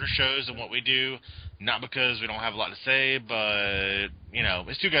usually shorter shows than what we do. Not because we don't have a lot to say, but, you know,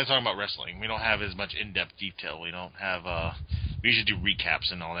 it's 2 guys talking about wrestling. We don't have as much in-depth detail. We don't have, we usually do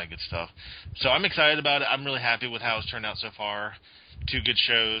recaps and all that good stuff. So I'm excited about it. I'm really happy with how it's turned out so far. 2 good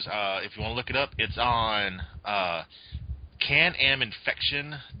shows. If you want to look it up, it's on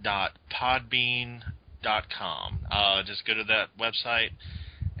canaminfection.podbean.com. Just go to that website,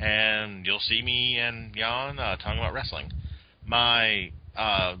 and you'll see me and Jan talking about wrestling. My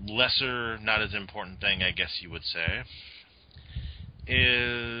lesser, not as important thing, I guess you would say,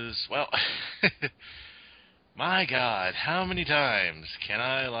 is, well, my God, how many times can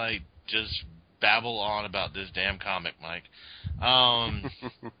I, just babble on about this damn comic, Mike?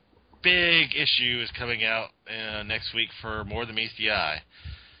 Big issue is coming out next week for More Than Meets the Eye.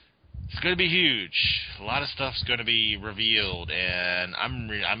 It's going to be huge. A lot of stuff's going to be revealed, and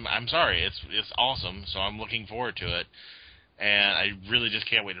I'm sorry, it's awesome, so I'm looking forward to it. And I really just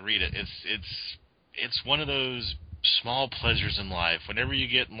can't wait to read it. It's one of those small pleasures in life. Whenever you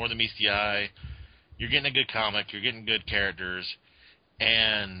get More Than Meets the Eye, you're getting a good comic, you're getting good characters,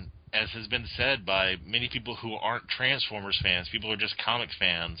 and as has been said by many people who aren't Transformers fans, people who are just comics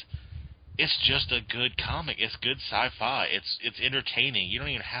fans, it's just a good comic. It's good sci-fi. It's entertaining. You don't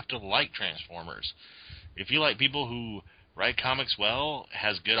even have to like Transformers. If you like people who write comics well,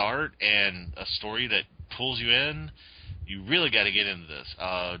 has good art, and a story that pulls you in, you really got to get into this.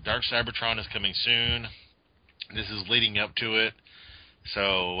 Dark Cybertron is coming soon. This is leading up to it.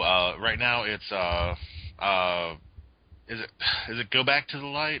 So right now it's is it Go Back to the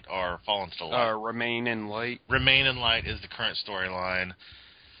Light or Fall into the Light? Remain in Light. Remain in Light is the current storyline.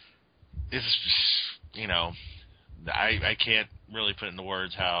 It's just, you know, I can't really put into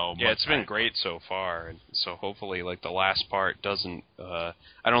words how much. Yeah, it's been great so far, and so hopefully, the last part doesn't. I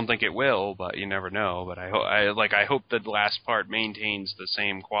don't think it will, but you never know. But I hope the last part maintains the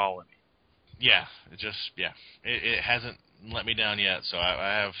same quality. Yeah, it hasn't let me down yet, so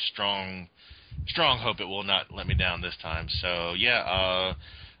I have strong hope it will not let me down this time. So yeah,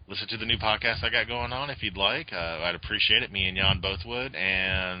 listen to the new podcast I got going on if you'd like. I'd appreciate it. Me and Jan both would,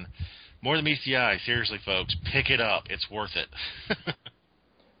 and More Than Meets the Eye. Seriously, folks, pick it up. It's worth it.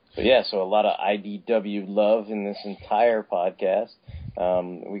 So a lot of IDW love in this entire podcast.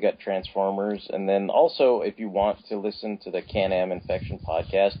 We got Transformers, and then also if you want to listen to the Can-Am Infection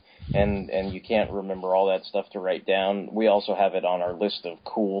podcast, and you can't remember all that stuff to write down, we also have it on our list of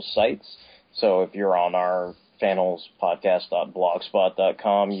cool sites. So if you're on our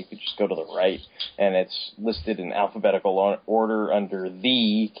fanholespodcast.blogspot.com, you could just go to the right, and it's listed in alphabetical order under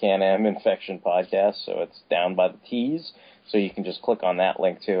the Can-Am Infection podcast, so it's down by the T's, so you can just click on that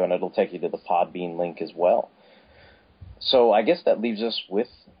link too, and it'll take you to the Podbean link as well. So I guess that leaves us with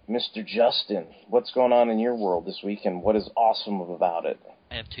Mr. Justin. What's going on in your world this week, and what is awesome about it?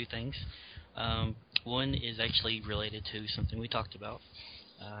 I have 2 things. One is actually related to something we talked about.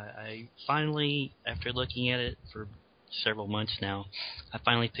 I finally, after looking at it for several months now, I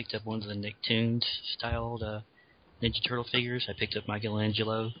finally picked up one of the Nicktoons styled Ninja Turtle figures. I picked up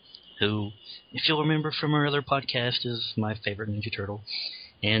Michelangelo, who, if you'll remember from our other podcast, is my favorite Ninja Turtle.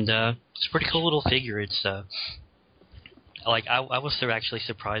 And it's a pretty cool little figure. It's I was actually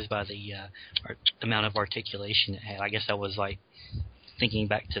surprised by the amount of articulation it had. I guess I was thinking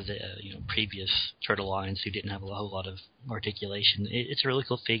back to the previous turtle lines who didn't have a whole lot of articulation. It's a really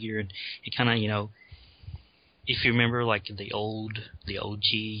cool figure, and it kind of if you remember the OG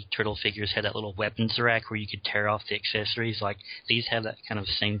turtle figures had that little weapons rack where you could tear off the accessories. These have that kind of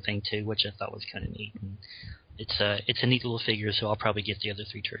same thing too, which I thought was kind of neat. And it's a neat little figure, so I'll probably get the other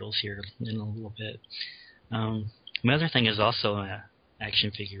 3 turtles here in a little bit. My other thing is also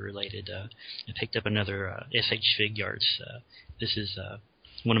action figure related. I picked up another SH Figuarts. This is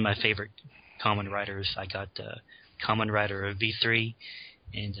one of my favorite Kamen Riders. I got Kamen Rider V3,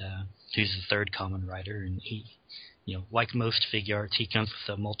 and who's the 3rd Kamen Rider, and he, like most Figuarts, he comes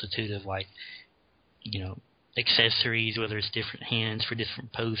with a multitude of accessories, whether it's different hands for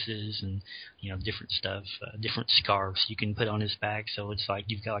different poses and different stuff, different scarves you can put on his back. So it's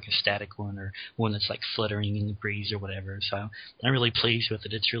you've got a static one or one that's fluttering in the breeze or whatever. So I'm really pleased with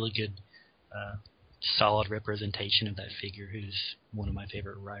it. It's really good, solid representation of that figure, who's one of my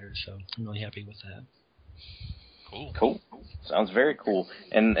favorite riders. So I'm really happy with that. Cool. Sounds very cool.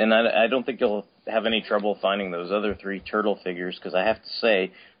 And I don't think you'll have any trouble finding those other 3 turtle figures, because I have to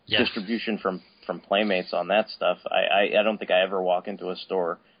say, distribution from Playmates on that stuff, I don't think I ever walk into a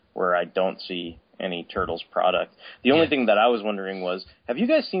store where I don't see any Turtles product. The only thing that I was wondering was, have you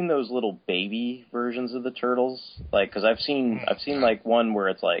guys seen those little baby versions of the Turtles? Because I've seen one where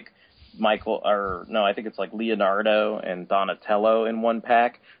it's I think it's Leonardo and Donatello in one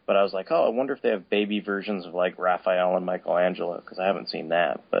pack, but I was I wonder if they have baby versions of Raphael and Michelangelo, because I haven't seen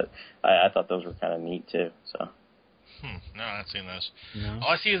that, but I thought those were kind of neat too, so. No, I haven't seen those. No.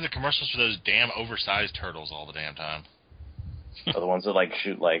 All I see is the commercials for those damn oversized turtles all the damn time. Are the ones that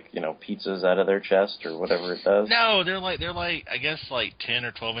shoot pizzas out of their chest or whatever it does? No, they're I guess 10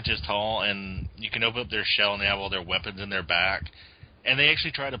 or 12 inches tall, and you can open up their shell and they have all their weapons in their back. And they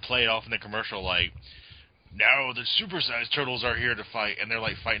actually try to play it off in the commercial now the supersized turtles are here to fight, and they're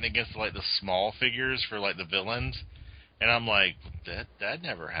fighting against the small figures for the villains. And I'm that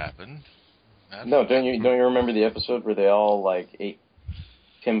never happened. No, don't you remember the episode where they all ate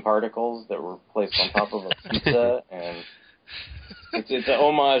Tim particles that were placed on top of a pizza, and it's an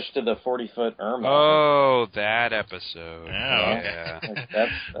homage to the 40-foot Irma. Oh, that episode. Yeah.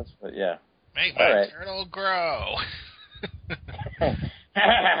 That's what, yeah. Make my turtle grow.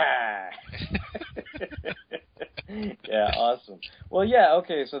 Yeah, awesome. Well, yeah,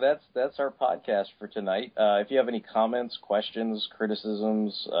 okay, so that's our podcast for tonight. If you have any comments, questions,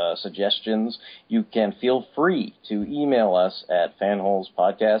 criticisms, suggestions, you can feel free to email us at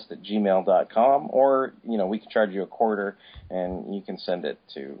fanholespodcast@gmail.com, or, we can charge you $0.25 and you can send it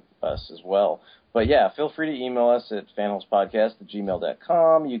to us as well. But yeah, feel free to email us at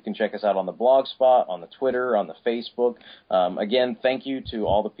fanholespodcast@gmail.com. You can check us out on the Blogspot, on the Twitter, on the Facebook. Again, thank you to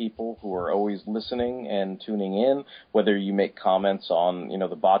all the people who are always listening and tuning in, whether you make comments on,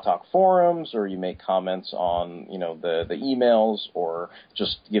 the Batok forums, or you make comments on, the emails, or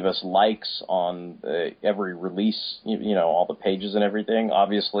just give us likes on every release, all the pages and everything.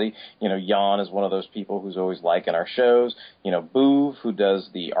 Obviously, Jan is one of those people who's always liking our shows. Boov, who does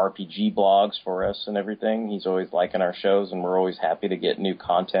the RPG blogs for us and everything, he's always liking our shows, and we're always happy to get new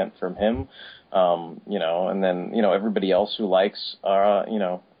content from him. And then, everybody else who likes,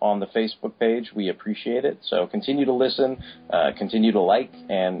 on the Facebook page, we appreciate it. So continue to listen, continue to like,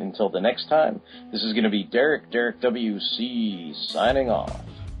 and until the next time, this is going to be Derek WC, signing off.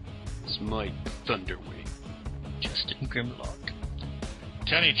 It's Mike Thunderwing. Justin Grimlock.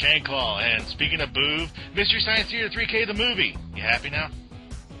 Tony Chanclaw, and speaking of Boov, Mystery Science Theater 3K the movie. You happy now?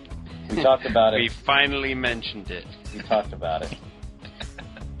 We talked about it. We finally mentioned it. We talked about it.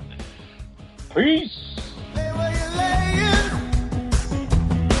 Peace!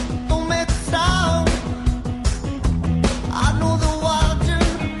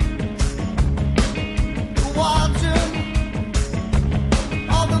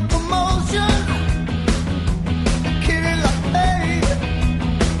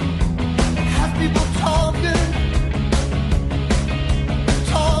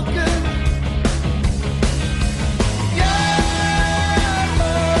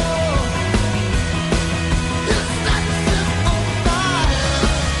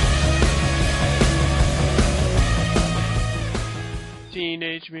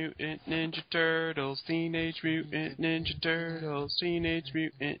 Teenage Mutant Ninja Turtles, Teenage Mutant Ninja Turtles, Teenage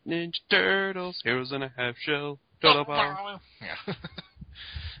Mutant Ninja Turtles, Heroes in a Half Shell, Turtle Power. Yeah.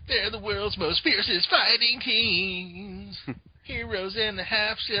 They're the world's most fiercest fighting teams. Heroes in the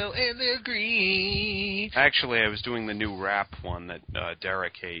half shell and they're green. Actually, I was doing the new rap one that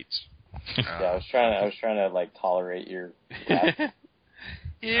Derek hates. Yeah, I was trying to like tolerate your rap.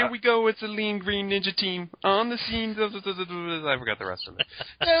 Here we go, it's a lean green ninja team on the scene. I forgot the rest of it.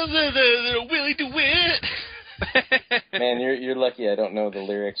 The Willie DeWitt. Man, you're lucky I don't know the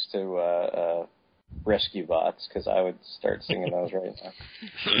lyrics to Rescue Bots, because I would start singing those right now.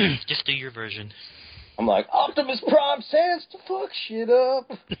 Just do your version. I'm like, Optimus Prime says to fuck shit up.